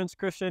Performance.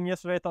 Christian,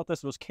 yesterday I thought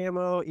this was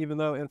camo, even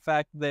though in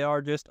fact they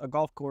are just a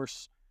golf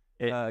course.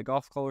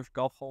 Golf colors,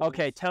 golf holes.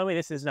 Okay, tell me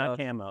this is not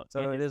camo.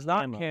 So it is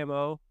not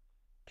camo.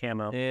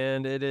 Camo.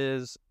 And it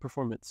is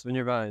Performance.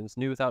 Vineyard Vines.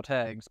 New without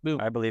tags. Boom.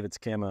 I believe it's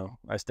camo.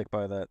 I stick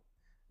by that.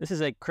 This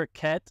is a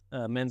Cricket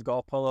men's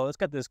golf polo. It's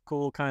got this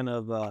cool kind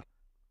of... I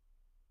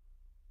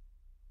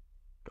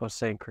was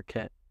saying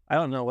cricket. I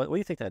don't know. What do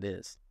you think that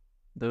is?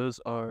 Those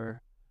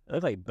are... They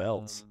look like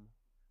belts.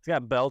 It's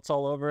got belts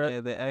all over it.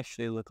 Yeah, they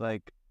actually look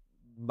like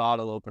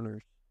bottle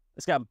openers.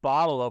 It's got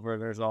bottle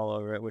openers all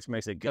over it, which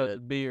makes it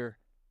good. Beer.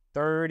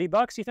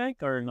 $30, you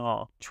think? Or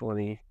no?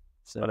 20.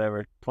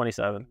 Whatever.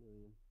 27.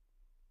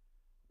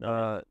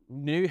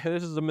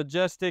 This is a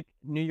majestic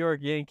New York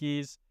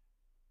Yankees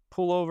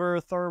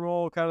pullover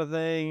thermal kind of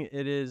thing.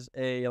 It is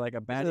like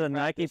a This is a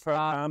Nike Pro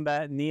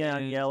Combat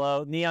neon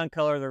yellow. Neon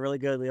colors are really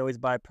good. We always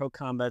buy Pro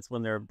Combats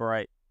when they're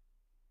bright.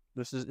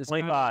 It's 25.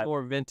 Kind of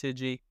more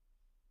vintagey.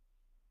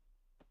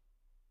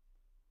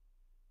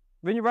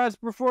 Vineyard Vines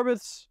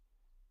Performance.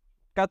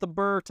 Got the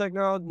burr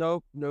technology.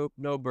 Nope,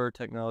 no burr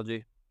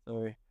technology.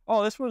 Sorry.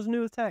 Oh, this one's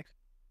new with tax.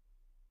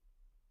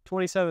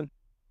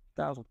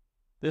 27,000.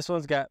 This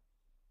one's got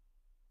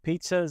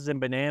pizzas and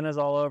bananas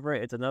all over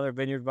it. It's another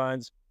Vineyard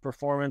Vines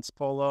Performance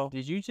polo.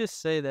 Did you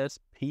just say that's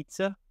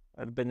pizza?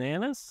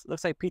 Bananas?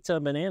 Looks like pizza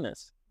and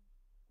bananas.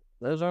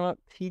 Those are not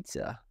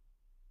pizza.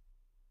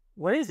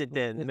 What is it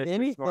then? If Mr.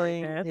 anything,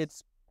 Smarty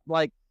it's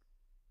like,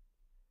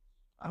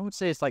 I would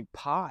say it's like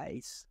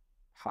pies.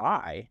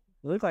 Pie?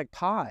 They look like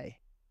pie.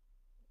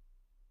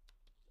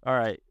 All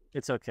right.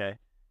 It's okay.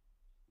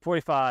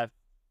 45.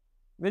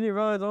 Vineyard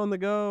Vines on the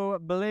go.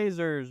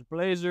 Blazers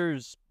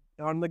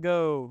on the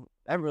go.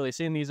 I haven't really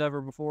seen these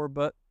ever before,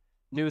 but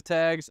new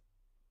tags.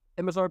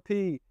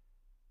 MSRP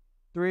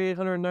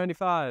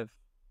 $395.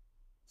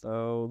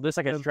 So this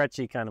like a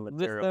stretchy kind of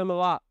material. List them a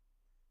lot.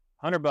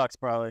 $100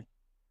 probably.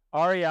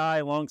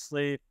 REI long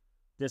sleeve,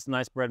 just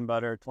nice bread and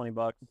butter. $20.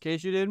 In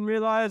case you didn't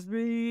realize,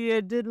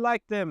 we did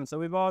like them, so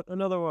we bought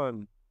another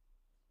one.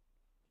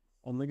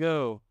 On the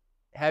go.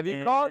 Have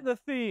you caught the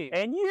thief?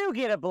 And you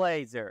get a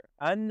blazer.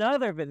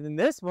 Another, but in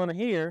this one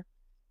here,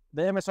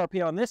 the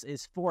MSRP on this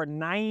is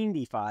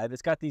 $495.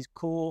 It's got these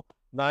cool,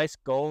 nice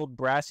gold,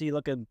 brassy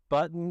looking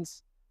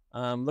buttons.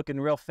 Looking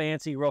real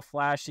fancy, real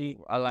flashy.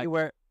 I like you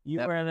wear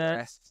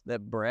this.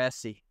 That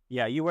brassy.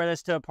 Yeah, you wear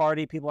this to a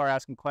party. People are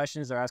asking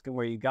questions. They're asking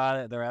where you got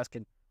it. They're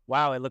asking,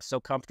 wow, it looks so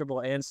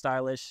comfortable and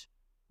stylish.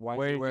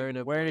 Where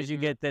did you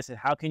get this? And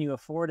how can you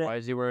afford it? Why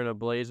is he wearing a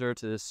blazer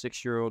to this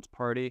 6-year-old's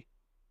party?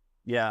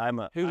 Yeah, I'm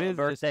a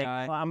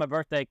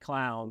birthday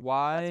clown.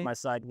 Why? That's my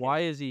sidekick. Why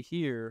is he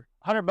here?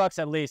 $100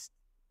 at least.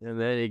 And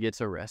then he gets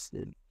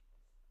arrested.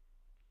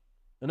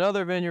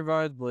 Another Vineyard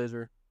Vines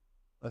blazer,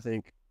 I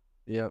think.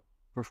 Yep,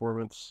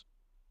 Performance.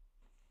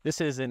 This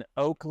is an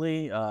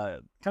Oakley,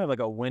 kind of like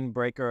a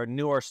windbreaker,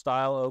 newer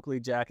style Oakley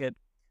jacket.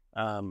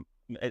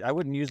 I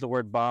wouldn't use the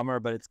word bomber,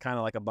 but it's kind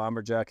of like a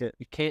bomber jacket.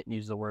 You can't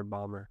use the word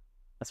bomber.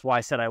 That's why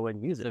I said I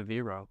wouldn't use it. It's a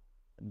Vero.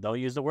 Don't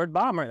use the word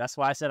bomber. That's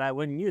why I said I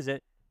wouldn't use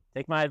it.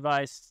 Take my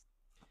advice,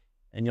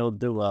 and you'll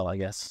do well, I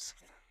guess.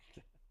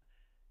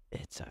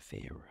 It's a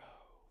Vero.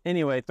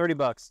 Anyway,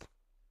 $30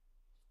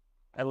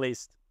 at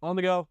least. On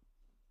the go.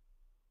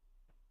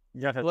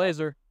 You got that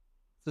Blazer.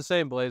 It's the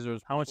same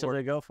blazers. How much did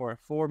they go for?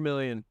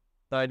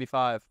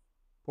 $4,095,000.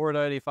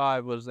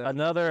 $495 was that.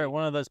 Another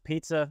one of those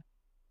pizza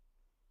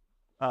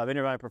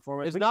vineyard vine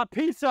performance. It's not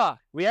pizza.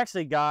 We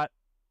actually got.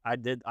 I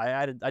did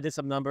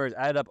some numbers.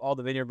 Added up all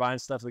the vineyard vine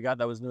stuff we got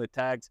that was new with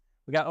tags.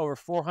 We got over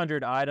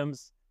 400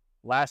 items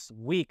last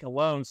week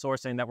alone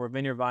sourcing that were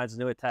vineyard vines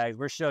new with tags.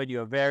 We're showing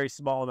you a very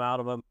small amount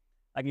of them.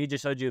 Like you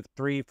just showed you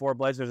 3-4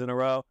 blazers in a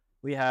row.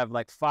 We have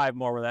like 5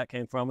 more where that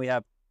came from. We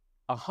have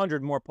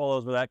 100 more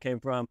polos where that came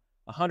from.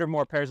 100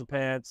 more pairs of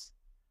pants.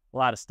 A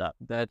lot of stuff.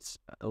 That's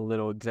a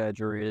little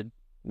exaggerated.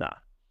 Nah.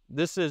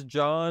 This is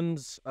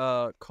John's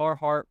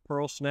Carhartt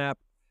Pearl Snap.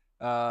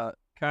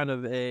 Kind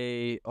of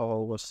a,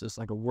 what's this?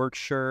 Like a work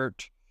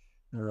shirt.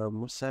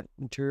 What's that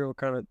material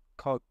kind of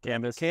called?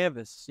 Canvas.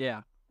 Canvas.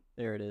 Yeah.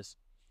 There it is.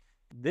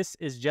 This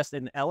is just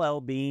an LL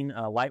Bean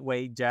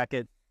lightweight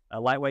jacket.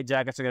 Lightweight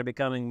jackets are going to be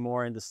coming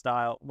more into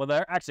style. Well,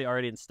 they're actually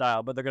already in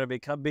style, but they're going to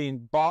be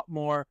being bought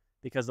more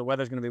because the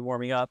weather's going to be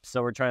warming up.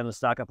 So we're trying to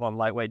stock up on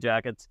lightweight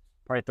jackets.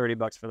 Probably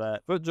 $30 for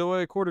that.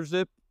 FootJoy quarter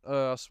zip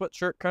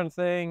sweatshirt kind of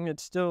thing.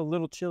 It's still a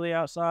little chilly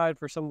outside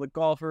for some of the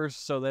golfers,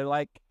 so they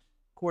like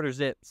quarter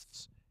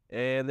zips.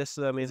 And this,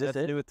 I mean, that's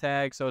new with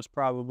tag, so it's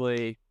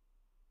probably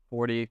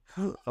 40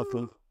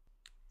 something.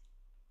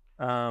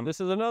 This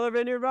is another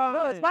Vineyard Vines.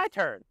 No, it's my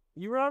turn.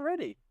 You were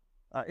already.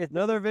 It's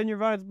another Vineyard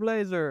Vines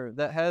blazer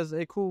that has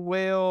a cool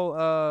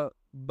whale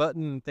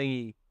button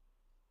thingy.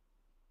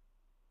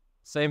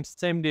 Same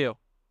deal.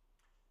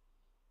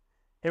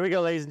 Here we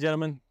go, ladies and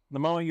gentlemen. The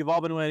moment you've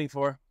all been waiting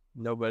for.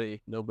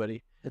 Nobody.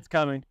 It's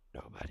coming.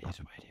 Nobody's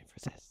waiting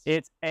for this.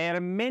 It's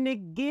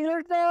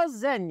Ermenegildo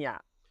Zegna.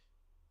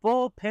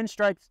 Full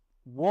pinstripes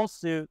wool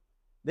suit.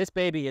 This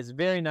baby is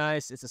very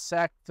nice. It's a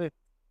sack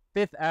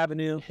Fifth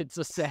Avenue. It's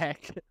a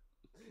sack.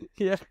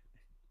 Yeah.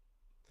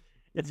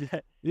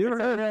 You ever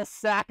heard a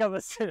sack of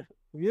a suit?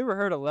 Have you ever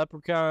heard a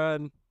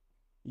leprechaun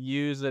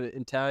use an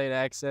Italian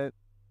accent?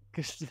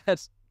 Because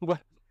that's what.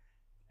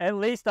 At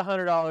least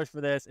 $100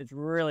 for this. It's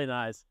really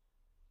nice.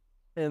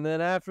 And then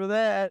after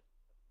that,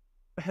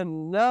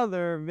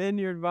 another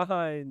Vineyard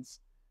Vines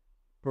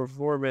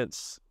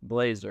performance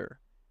blazer.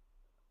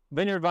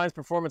 Vineyard Vines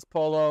performance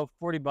polo,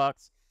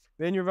 $40.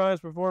 Vineyard Vines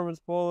performance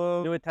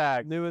polo. New with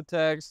tags. New with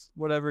tags.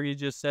 Whatever you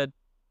just said.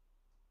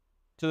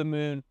 To the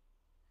moon.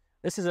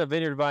 This is a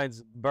Vineyard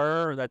Vines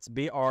Burr. That's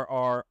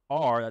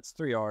BRRR. That's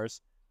 3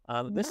 R's.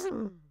 This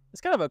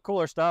it's kind of a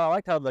cooler style. I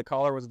liked how the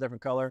collar was a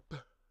different color.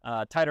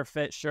 Tighter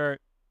fit shirt.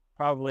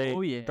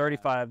 Probably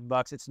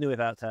 $35. It's new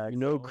without tags.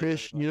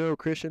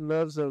 Christian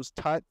loves those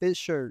tight fit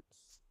shirts.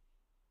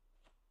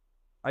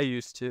 I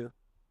used to.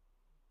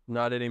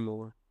 Not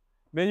anymore.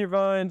 Vineyard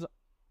Vines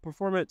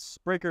performance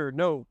breaker.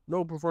 No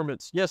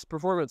performance. Yes,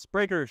 performance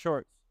breaker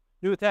shorts.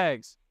 New with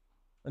tags.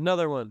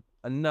 Another one.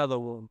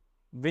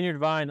 Vineyard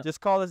Vine. Just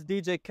call us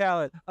DJ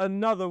Khaled.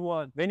 Another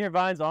one. Vineyard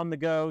Vines on the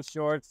go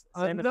shorts.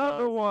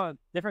 Another one.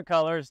 Different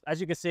colors. As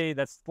you can see,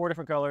 that's 4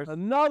 different colors.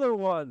 Another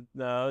one.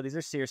 No, these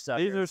are seersuckers.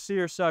 These are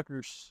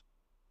seersuckers.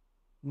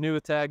 New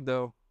with tag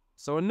though.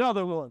 So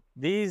another one.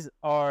 These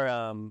are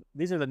the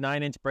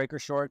 9-inch breaker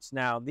shorts.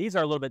 Now these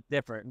are a little bit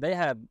different. They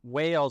have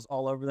whales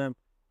all over them.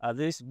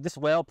 This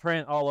whale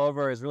print all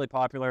over is really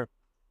popular.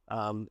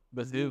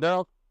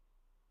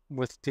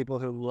 With people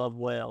who love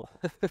whale.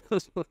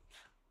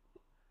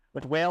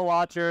 With whale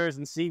watchers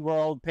and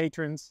SeaWorld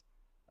patrons.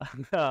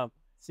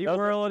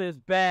 SeaWorld is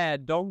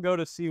bad. Don't go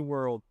to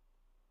SeaWorld.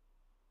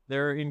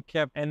 They're in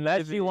captivity.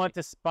 Unless you want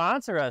to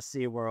sponsor us,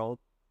 SeaWorld.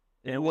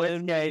 In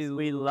which case,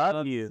 we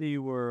love you.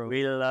 SeaWorld.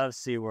 We love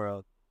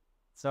SeaWorld.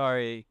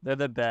 Sorry. They're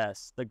the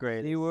best. The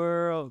greatest.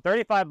 SeaWorld.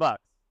 $35.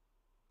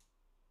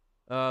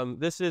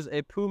 This is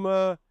a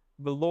Puma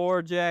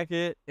velour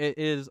jacket. It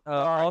is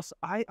also,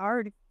 I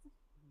already.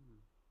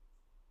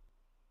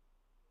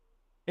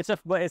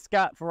 It's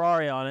got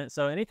Ferrari on it.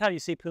 So anytime you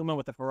see Puma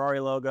with the Ferrari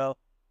logo,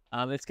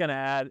 it's not gonna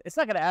add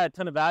a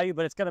ton of value,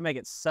 but it's gonna make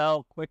it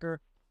sell quicker.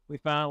 We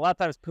found a lot of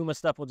times Puma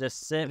stuff will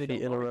just sit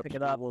and pick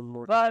it up.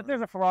 But if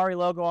there's a Ferrari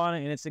logo on it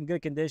and it's in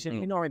good condition,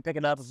 you normally pick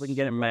it up if we can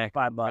get it for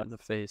 $5. In the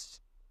face.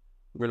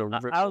 We're gonna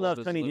rip I don't know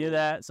if Tony knew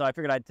that, so I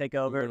figured I'd take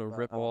over. We're gonna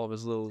rip all of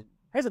his little.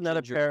 Here's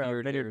another pair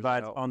of Vineyard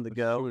Vines on the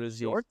go. As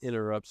he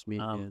interrupts me.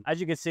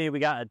 As you can see, we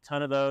got a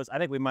ton of those. I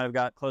think we might have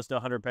got close to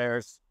 100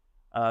 pairs,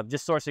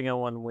 just sourcing in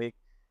 1 week.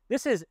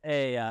 This is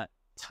a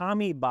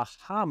Tommy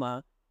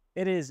Bahama.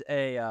 It is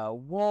a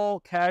wool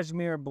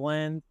cashmere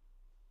blend.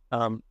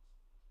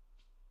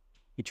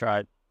 He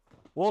tried.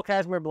 Wool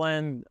cashmere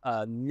blend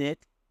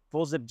knit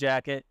full zip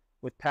jacket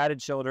with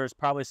padded shoulders.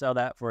 Probably sell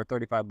that for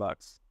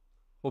 $35.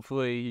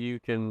 Hopefully you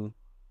can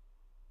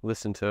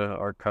listen to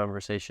our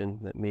conversation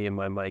that me and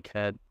my mic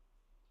had.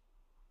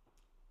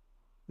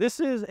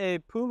 This is a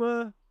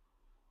Puma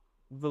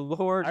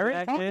velour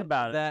jacket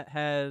that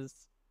has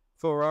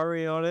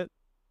Ferrari on it.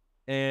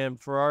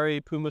 And Ferrari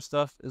Puma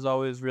stuff is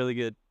always really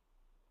good.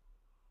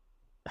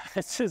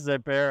 This is a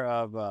pair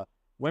of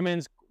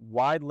women's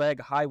wide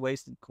leg, high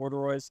waisted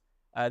corduroys.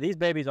 These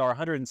babies are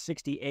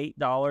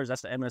 $168.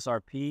 That's the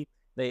MSRP.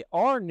 They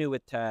are new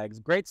with tags.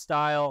 Great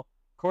style.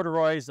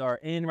 Corduroys are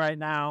in right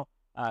now.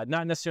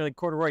 Not necessarily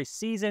corduroy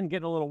season,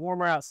 getting a little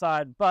warmer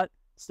outside, but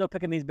still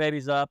picking these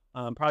babies up.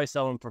 Probably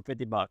selling them for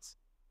 $50. This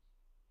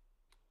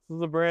is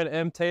the brand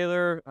M.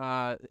 Taylor.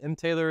 M.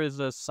 Taylor is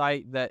a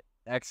site that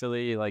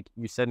actually, like,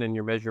 you send in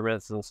your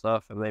measurements and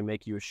stuff, and they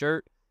make you a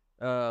shirt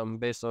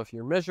based off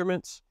your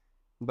measurements.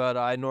 But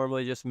I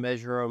normally just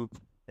measure them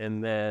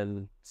and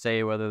then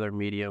say whether they're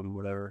medium,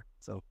 whatever.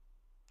 So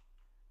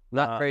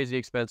not crazy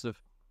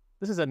expensive.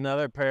 This is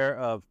another pair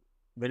of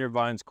Vineyard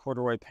Vines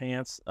corduroy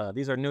pants.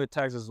 These are new with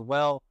tags as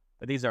well,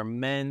 but these are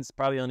men's.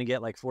 Probably only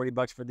get like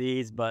 $40 for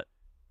these, but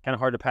kind of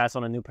hard to pass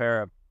on a new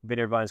pair of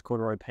Vineyard Vines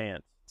corduroy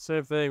pants.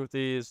 Same thing with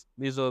these.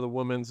 These are the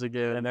women's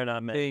again. And they're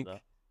not men's. Pink, though.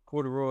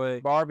 corduroy,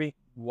 Barbie.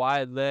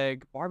 wide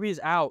leg. Barbie's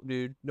out,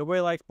 dude.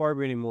 Nobody likes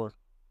Barbie anymore.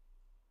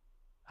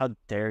 How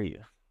dare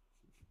you?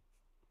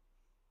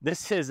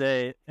 This is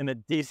an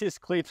Adidas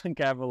Cleveland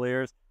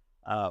Cavaliers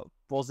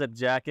full zip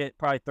jacket.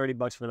 Probably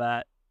 $30 for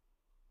that.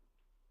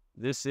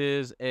 This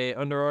is a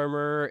Under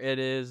Armour. It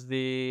is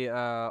the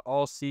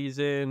all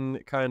season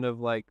kind of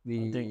like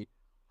the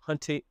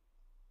hunting.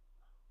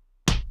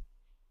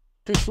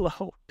 Too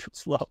slow. Too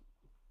slow.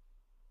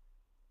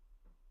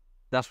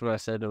 That's what I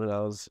said when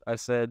I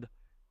said,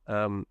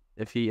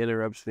 if he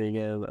interrupts me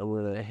again, I'm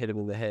going to hit him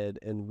in the head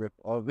and rip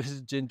all of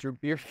his ginger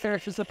beer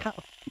hairs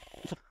out.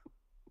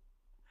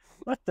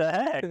 What the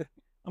heck?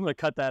 I'm going to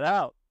cut that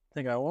out. I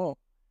think I won't.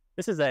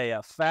 This is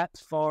a Fat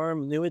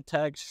Farm new with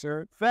tag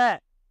shirt.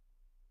 Fat.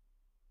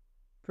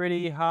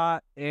 Pretty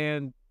hot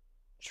and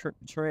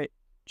Trey.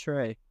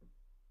 Trey?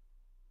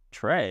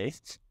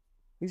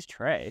 Who's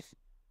Trey?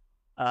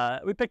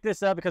 We picked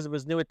this up because it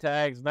was new with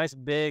tags. Nice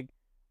big,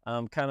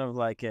 kind of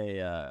like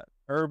a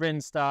urban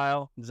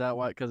style. Is that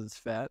why? Because it's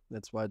fat?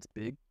 That's why it's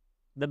big?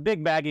 The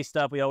big baggy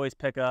stuff we always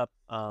pick up.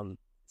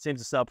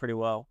 Seems to sell pretty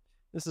well.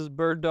 This is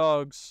Bird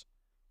Dogs.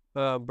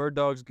 Bird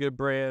Dogs, good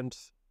brand.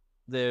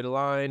 They're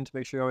lined.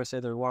 Make sure you always say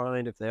they're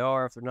lined. If they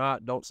are, if they're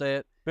not, don't say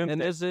it. And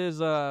this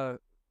is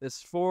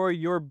it's for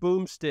your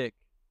boomstick.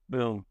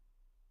 Boom.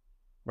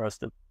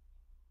 Roasted.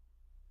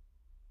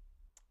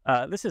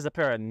 This is a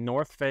pair of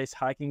North Face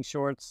hiking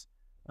shorts.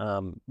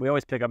 We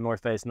always pick up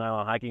North Face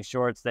nylon hiking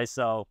shorts. They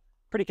sell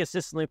pretty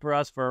consistently for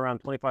us for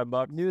around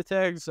 $25. New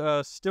tags,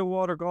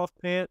 Stillwater golf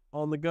pant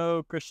on the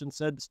go. Christian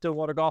said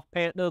Stillwater golf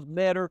pant doesn't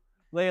matter.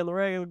 Lay in the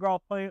regular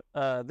golf pant.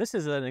 This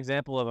is an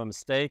example of a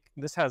mistake.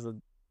 This has a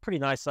pretty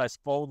nice size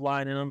fold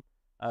line in them.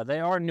 They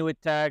are new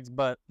with tags,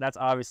 but that's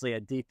obviously a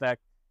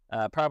defect.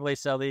 Probably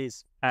sell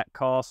these at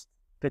cost,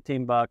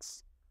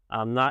 $15.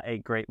 Not a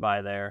great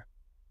buy there.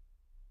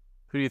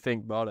 Who do you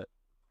think bought it?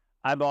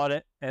 I bought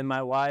it, and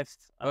my wife...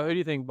 who do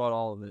you think bought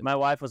all of it? My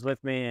wife was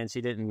with me, and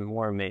she didn't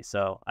warn me,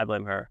 so I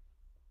blame her.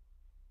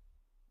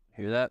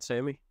 Hear that,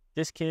 Sammy?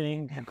 Just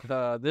kidding.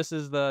 This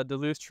is the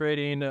Duluth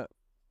Trading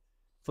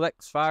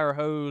Flex Fire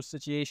Hose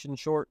Situation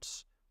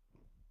Shorts.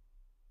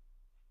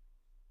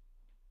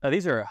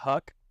 These are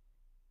Huck.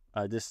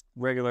 Just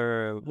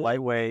regular,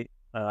 lightweight.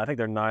 I think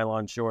they're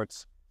nylon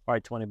shorts.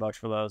 Probably $20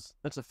 for those.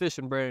 That's a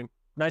fishing brand.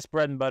 Nice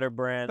bread and butter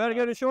brand.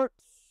 Patagonia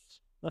shorts.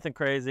 Nothing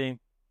crazy.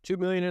 $2.5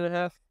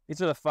 million.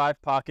 These are the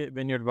 5-pocket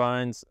Vineyard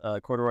Vines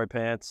corduroy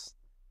pants.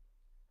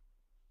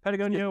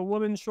 Patagonia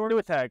women's shorts. New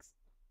with tags.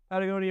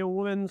 Patagonia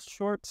women's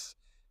shorts.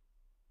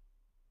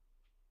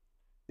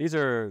 These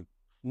are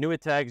new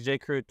with tags. J.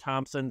 Crew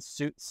Thompson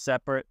suit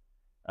separate.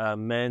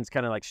 Men's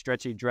kind of like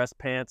stretchy dress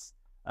pants.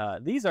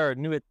 These are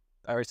new with...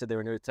 I already said they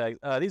were new with tags.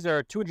 These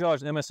are $200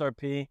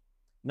 MSRP.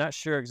 Not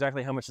sure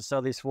exactly how much to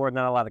sell these for.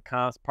 Not a lot of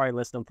comps. Probably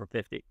list them for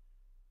 $50.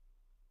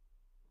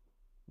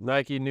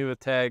 Nike new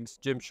with tags,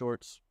 gym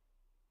shorts.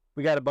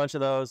 We got a bunch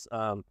of those.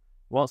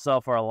 Won't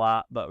sell for a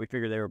lot, but we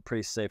figured they were a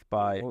pretty safe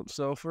buy. Won't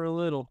sell for a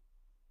little.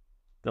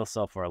 They'll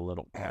sell for a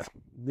little.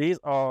 These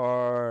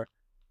are,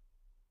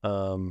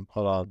 hold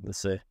on, let's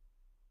see.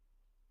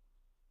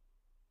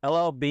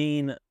 LL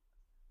Bean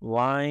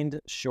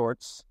lined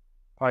shorts,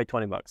 probably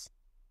 $20.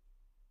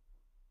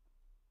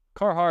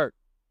 Carhartt,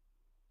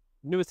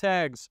 new with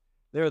tags.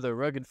 They're the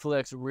Rugged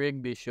Flex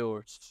Rigby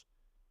shorts.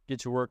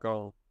 Get your work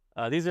on.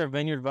 These are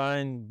Vineyard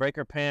Vine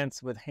breaker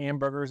pants with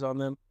hamburgers on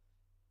them.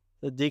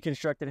 The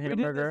deconstructed hamburger. We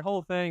did this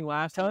whole thing the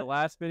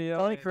last video.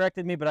 Tony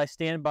corrected me, but I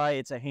stand by.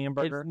 It's a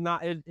hamburger. It's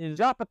not. It's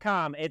Drop a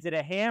com. Is it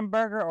a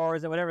hamburger or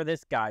is it whatever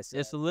this guy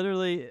said? It's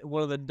literally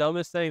one of the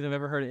dumbest things I've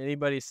ever heard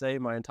anybody say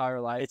in my entire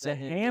life. It's a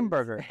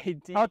hamburger.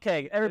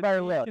 Okay,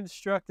 everybody look.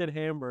 Deconstructed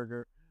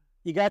hamburger.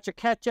 You got your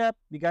ketchup.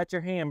 You got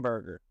your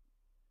hamburger.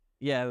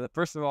 Yeah.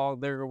 First of all,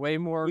 they're way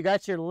more. You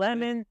got your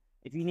lemon.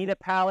 If you need a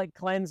palate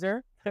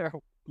cleanser.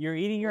 You're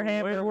eating your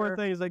hamburger. Way more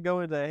things that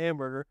go into a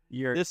hamburger.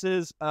 This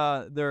is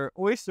their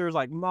oysters,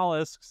 like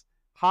mollusks,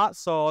 hot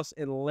sauce,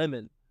 and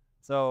lemon.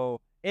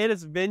 So it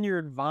is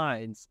Vineyard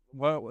Vines.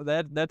 Well,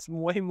 that's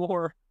way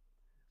more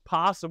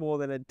possible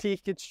than a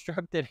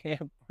deconstructed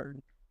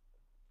hamburger.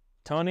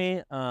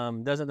 Tony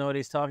doesn't know what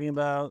he's talking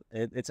about.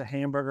 It's a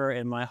hamburger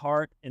in my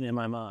heart and in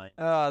my mind.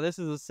 This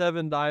is a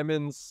 7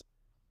 Diamonds.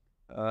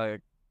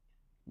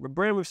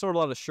 Brand we've sold a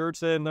lot of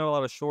shirts in, not a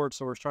lot of shorts,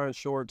 so we're trying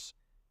shorts.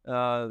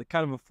 kind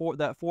of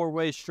that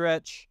four-way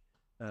stretch.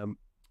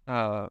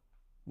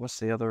 What's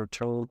the other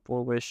term?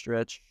 Four-way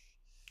stretch.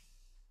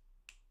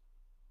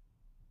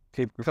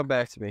 Come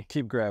back to me.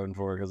 Keep grabbing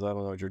for it because I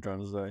don't know what you're trying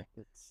to say.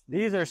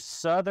 These are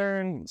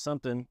Southern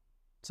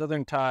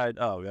Tide.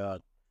 Oh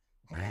God.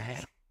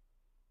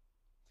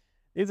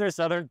 These are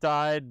Southern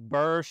Tide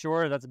Burr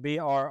short. That's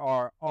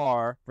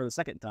BRRR for the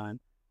second time.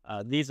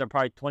 These are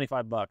probably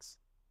 $25.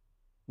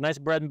 Nice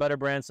bread and butter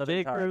brand. Southern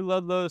Big Tide. crew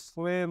love those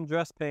swim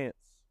dress pants.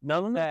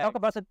 No. Talk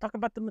about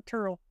the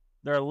material.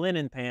 They're a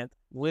linen pant.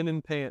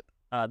 Linen pant.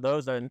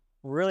 Those are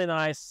really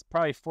nice.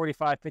 Probably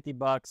 $45,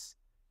 $50.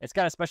 It's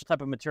got a special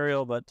type of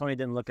material, but Tony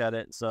didn't look at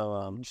it.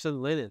 So You said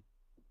linen.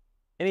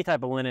 any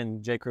type of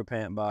linen J. Crew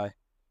pant buy.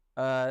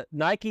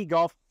 Nike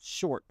golf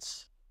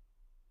shorts.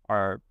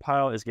 Our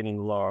pile is getting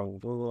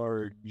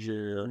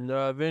larger.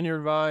 And,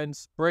 Vineyard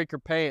Vines breaker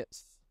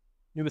pants.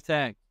 New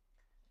tag.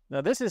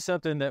 Now this is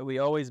something that we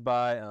always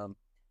buy.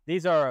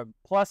 These are a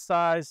plus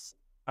size.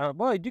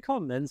 Well, do you call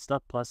men's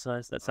stuff plus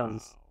size? That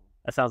sounds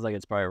like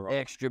it's probably wrong.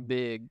 Extra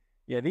big.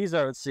 Yeah, these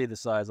are. Let's see the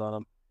size on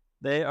them.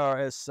 They are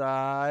a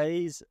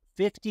size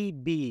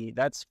 50B.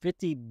 That's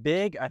 50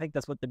 big. I think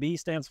that's what the B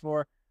stands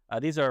for.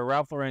 These are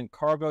Ralph Lauren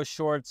cargo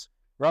shorts.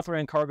 Ralph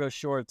Lauren cargo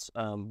shorts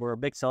were a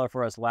big seller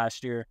for us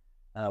last year.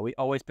 We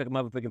always pick them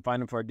up if we can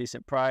find them for a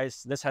decent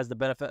price. This has the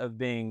benefit of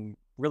being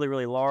really,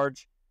 really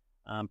large.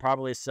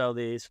 Probably sell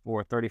these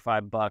for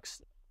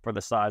 $35 for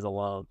the size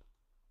alone.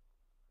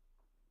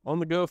 On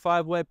the go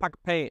 5-way pocket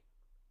pant.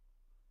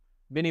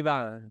 Vinny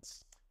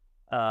Vines.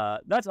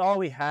 That's all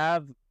we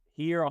have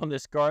here on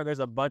this cart. There's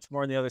a bunch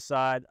more on the other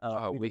side.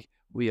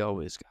 We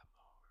always got.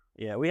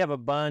 Yeah, we have a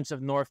bunch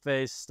of North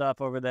Face stuff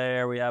over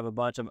there. We have a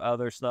bunch of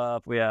other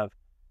stuff. We have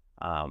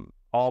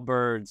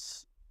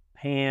Allbirds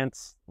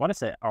pants. I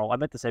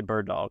meant to say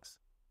Bird Dogs.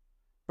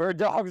 Bird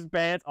Dogs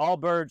pants,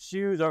 Allbirds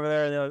shoes over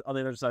there on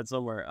the other side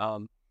somewhere.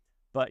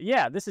 But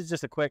yeah, this is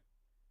just a quick.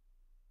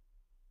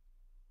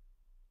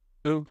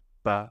 This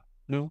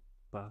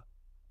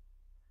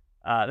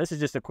is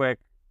just a quick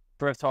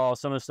thrift haul.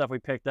 Some of the stuff we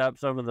picked up,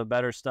 some of the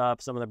better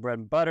stuff, some of the bread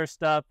and butter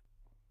stuff.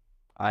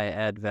 I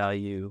add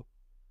value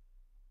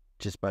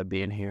just by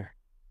being here.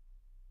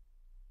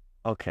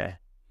 Okay.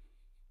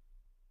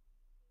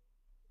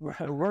 We're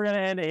going to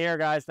end it here,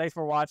 guys. Thanks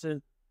for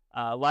watching.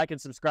 Like and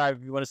subscribe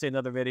if you want to see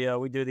another video.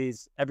 We do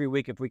these every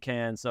week if we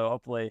can, so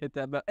hopefully. Hit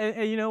that bell.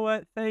 And you know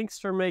what? Thanks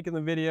for making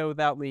the video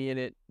without me in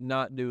it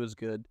not do as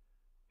good.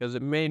 Because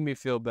it made me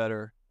feel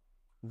better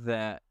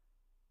that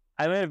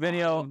I made a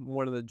video.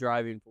 One of the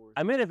driving forces.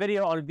 I made a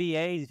video on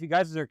VAs. If you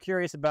guys are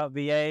curious about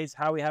VAs,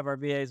 how we have our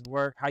VAs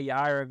work, how you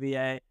hire a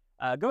VA,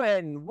 go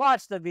ahead and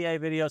watch the VA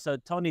video so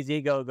Tony's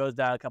ego goes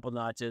down a couple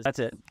notches. That's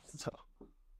it. So.